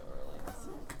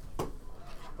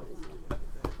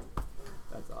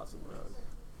 That's awesome, Rose.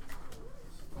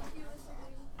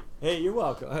 Hey, you're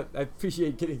welcome. I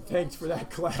appreciate getting thanks for that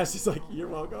class. It's like, you're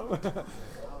welcome.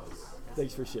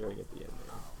 Thanks for sharing at the end.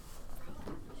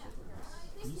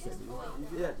 You said it.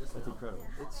 Yeah, that's incredible.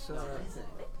 It's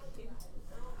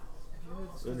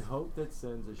In hope that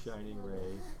sends a shining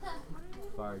ray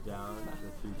far down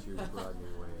the future's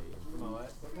broadening way,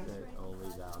 that only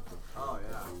thou can Oh,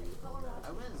 yeah. be.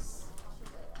 I was.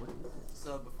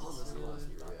 So before this last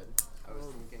year, I was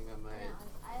thinking I might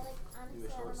do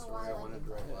a short story I wanted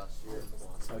to write last year.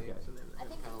 Okay.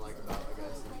 Kind of like about a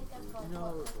guy singing through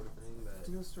sort of thing, but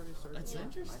Do you know story? that's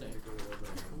interesting. I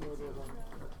had to go over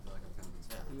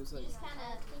He was like,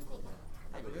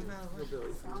 Hey, good man,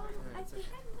 hillbilly from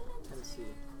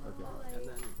Tennessee. Okay. And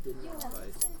then didn't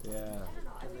fight. Yeah.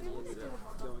 And then he ended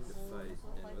up going to fight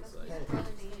and was like,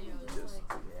 just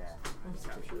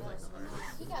captured like the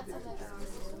artist. He got some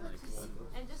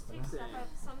and just take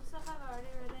some stuff I've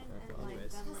already written and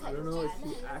Anyways, them, I don't know if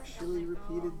he actually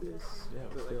repeated this, Yeah,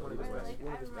 but still, like either way.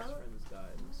 one of his best friends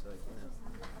died, and so like,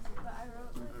 but I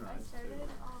wrote I started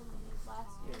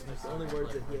last year. that's the only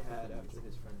words that he had after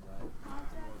his friend died.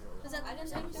 Because I didn't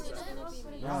think it was gonna be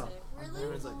music. Yeah. Really?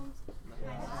 Everyone's like,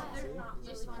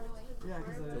 Just found a way. yeah,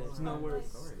 because there's no words.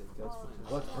 Well,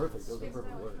 that's perfect. Those are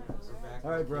perfect words.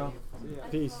 All right, bro.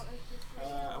 Peace.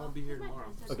 I won't be here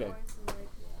tomorrow. Okay.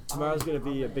 Tomorrow's gonna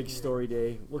be a big story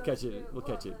day. We'll catch it. We'll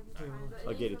catch it.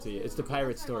 I'll get it to you. It's the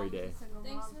Pirate Story Day.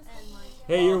 Thanks.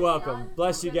 Hey, you're welcome.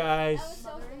 Bless you guys.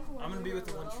 I'm gonna be with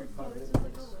the One True Pirate.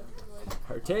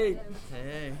 Partain.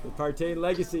 Hey. The Partain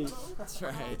legacy. That's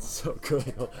right. It's so good.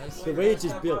 The way it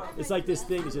just built. It's like this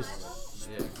thing is just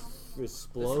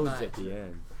explodes at the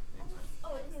end.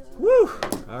 Woo!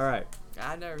 All right.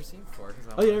 I've never seen it before.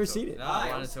 Oh, you never seen it? No, I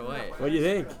wanted to wait. What do you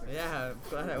think? Yeah, I'm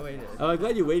glad I waited. Oh, I'm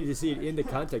glad you waited to see it in the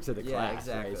context of the Yeah, class.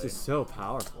 exactly. Right? It's just so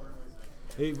powerful.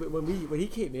 Hey, when he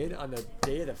came in on the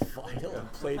day of the final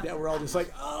and played that, we're all just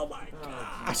like, oh my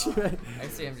gosh! I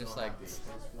see him just like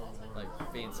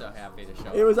being so happy to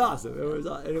show. It was awesome.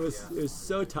 It was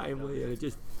so timely, and it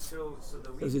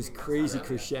was this crazy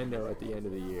crescendo at the end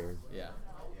of the year. Yeah.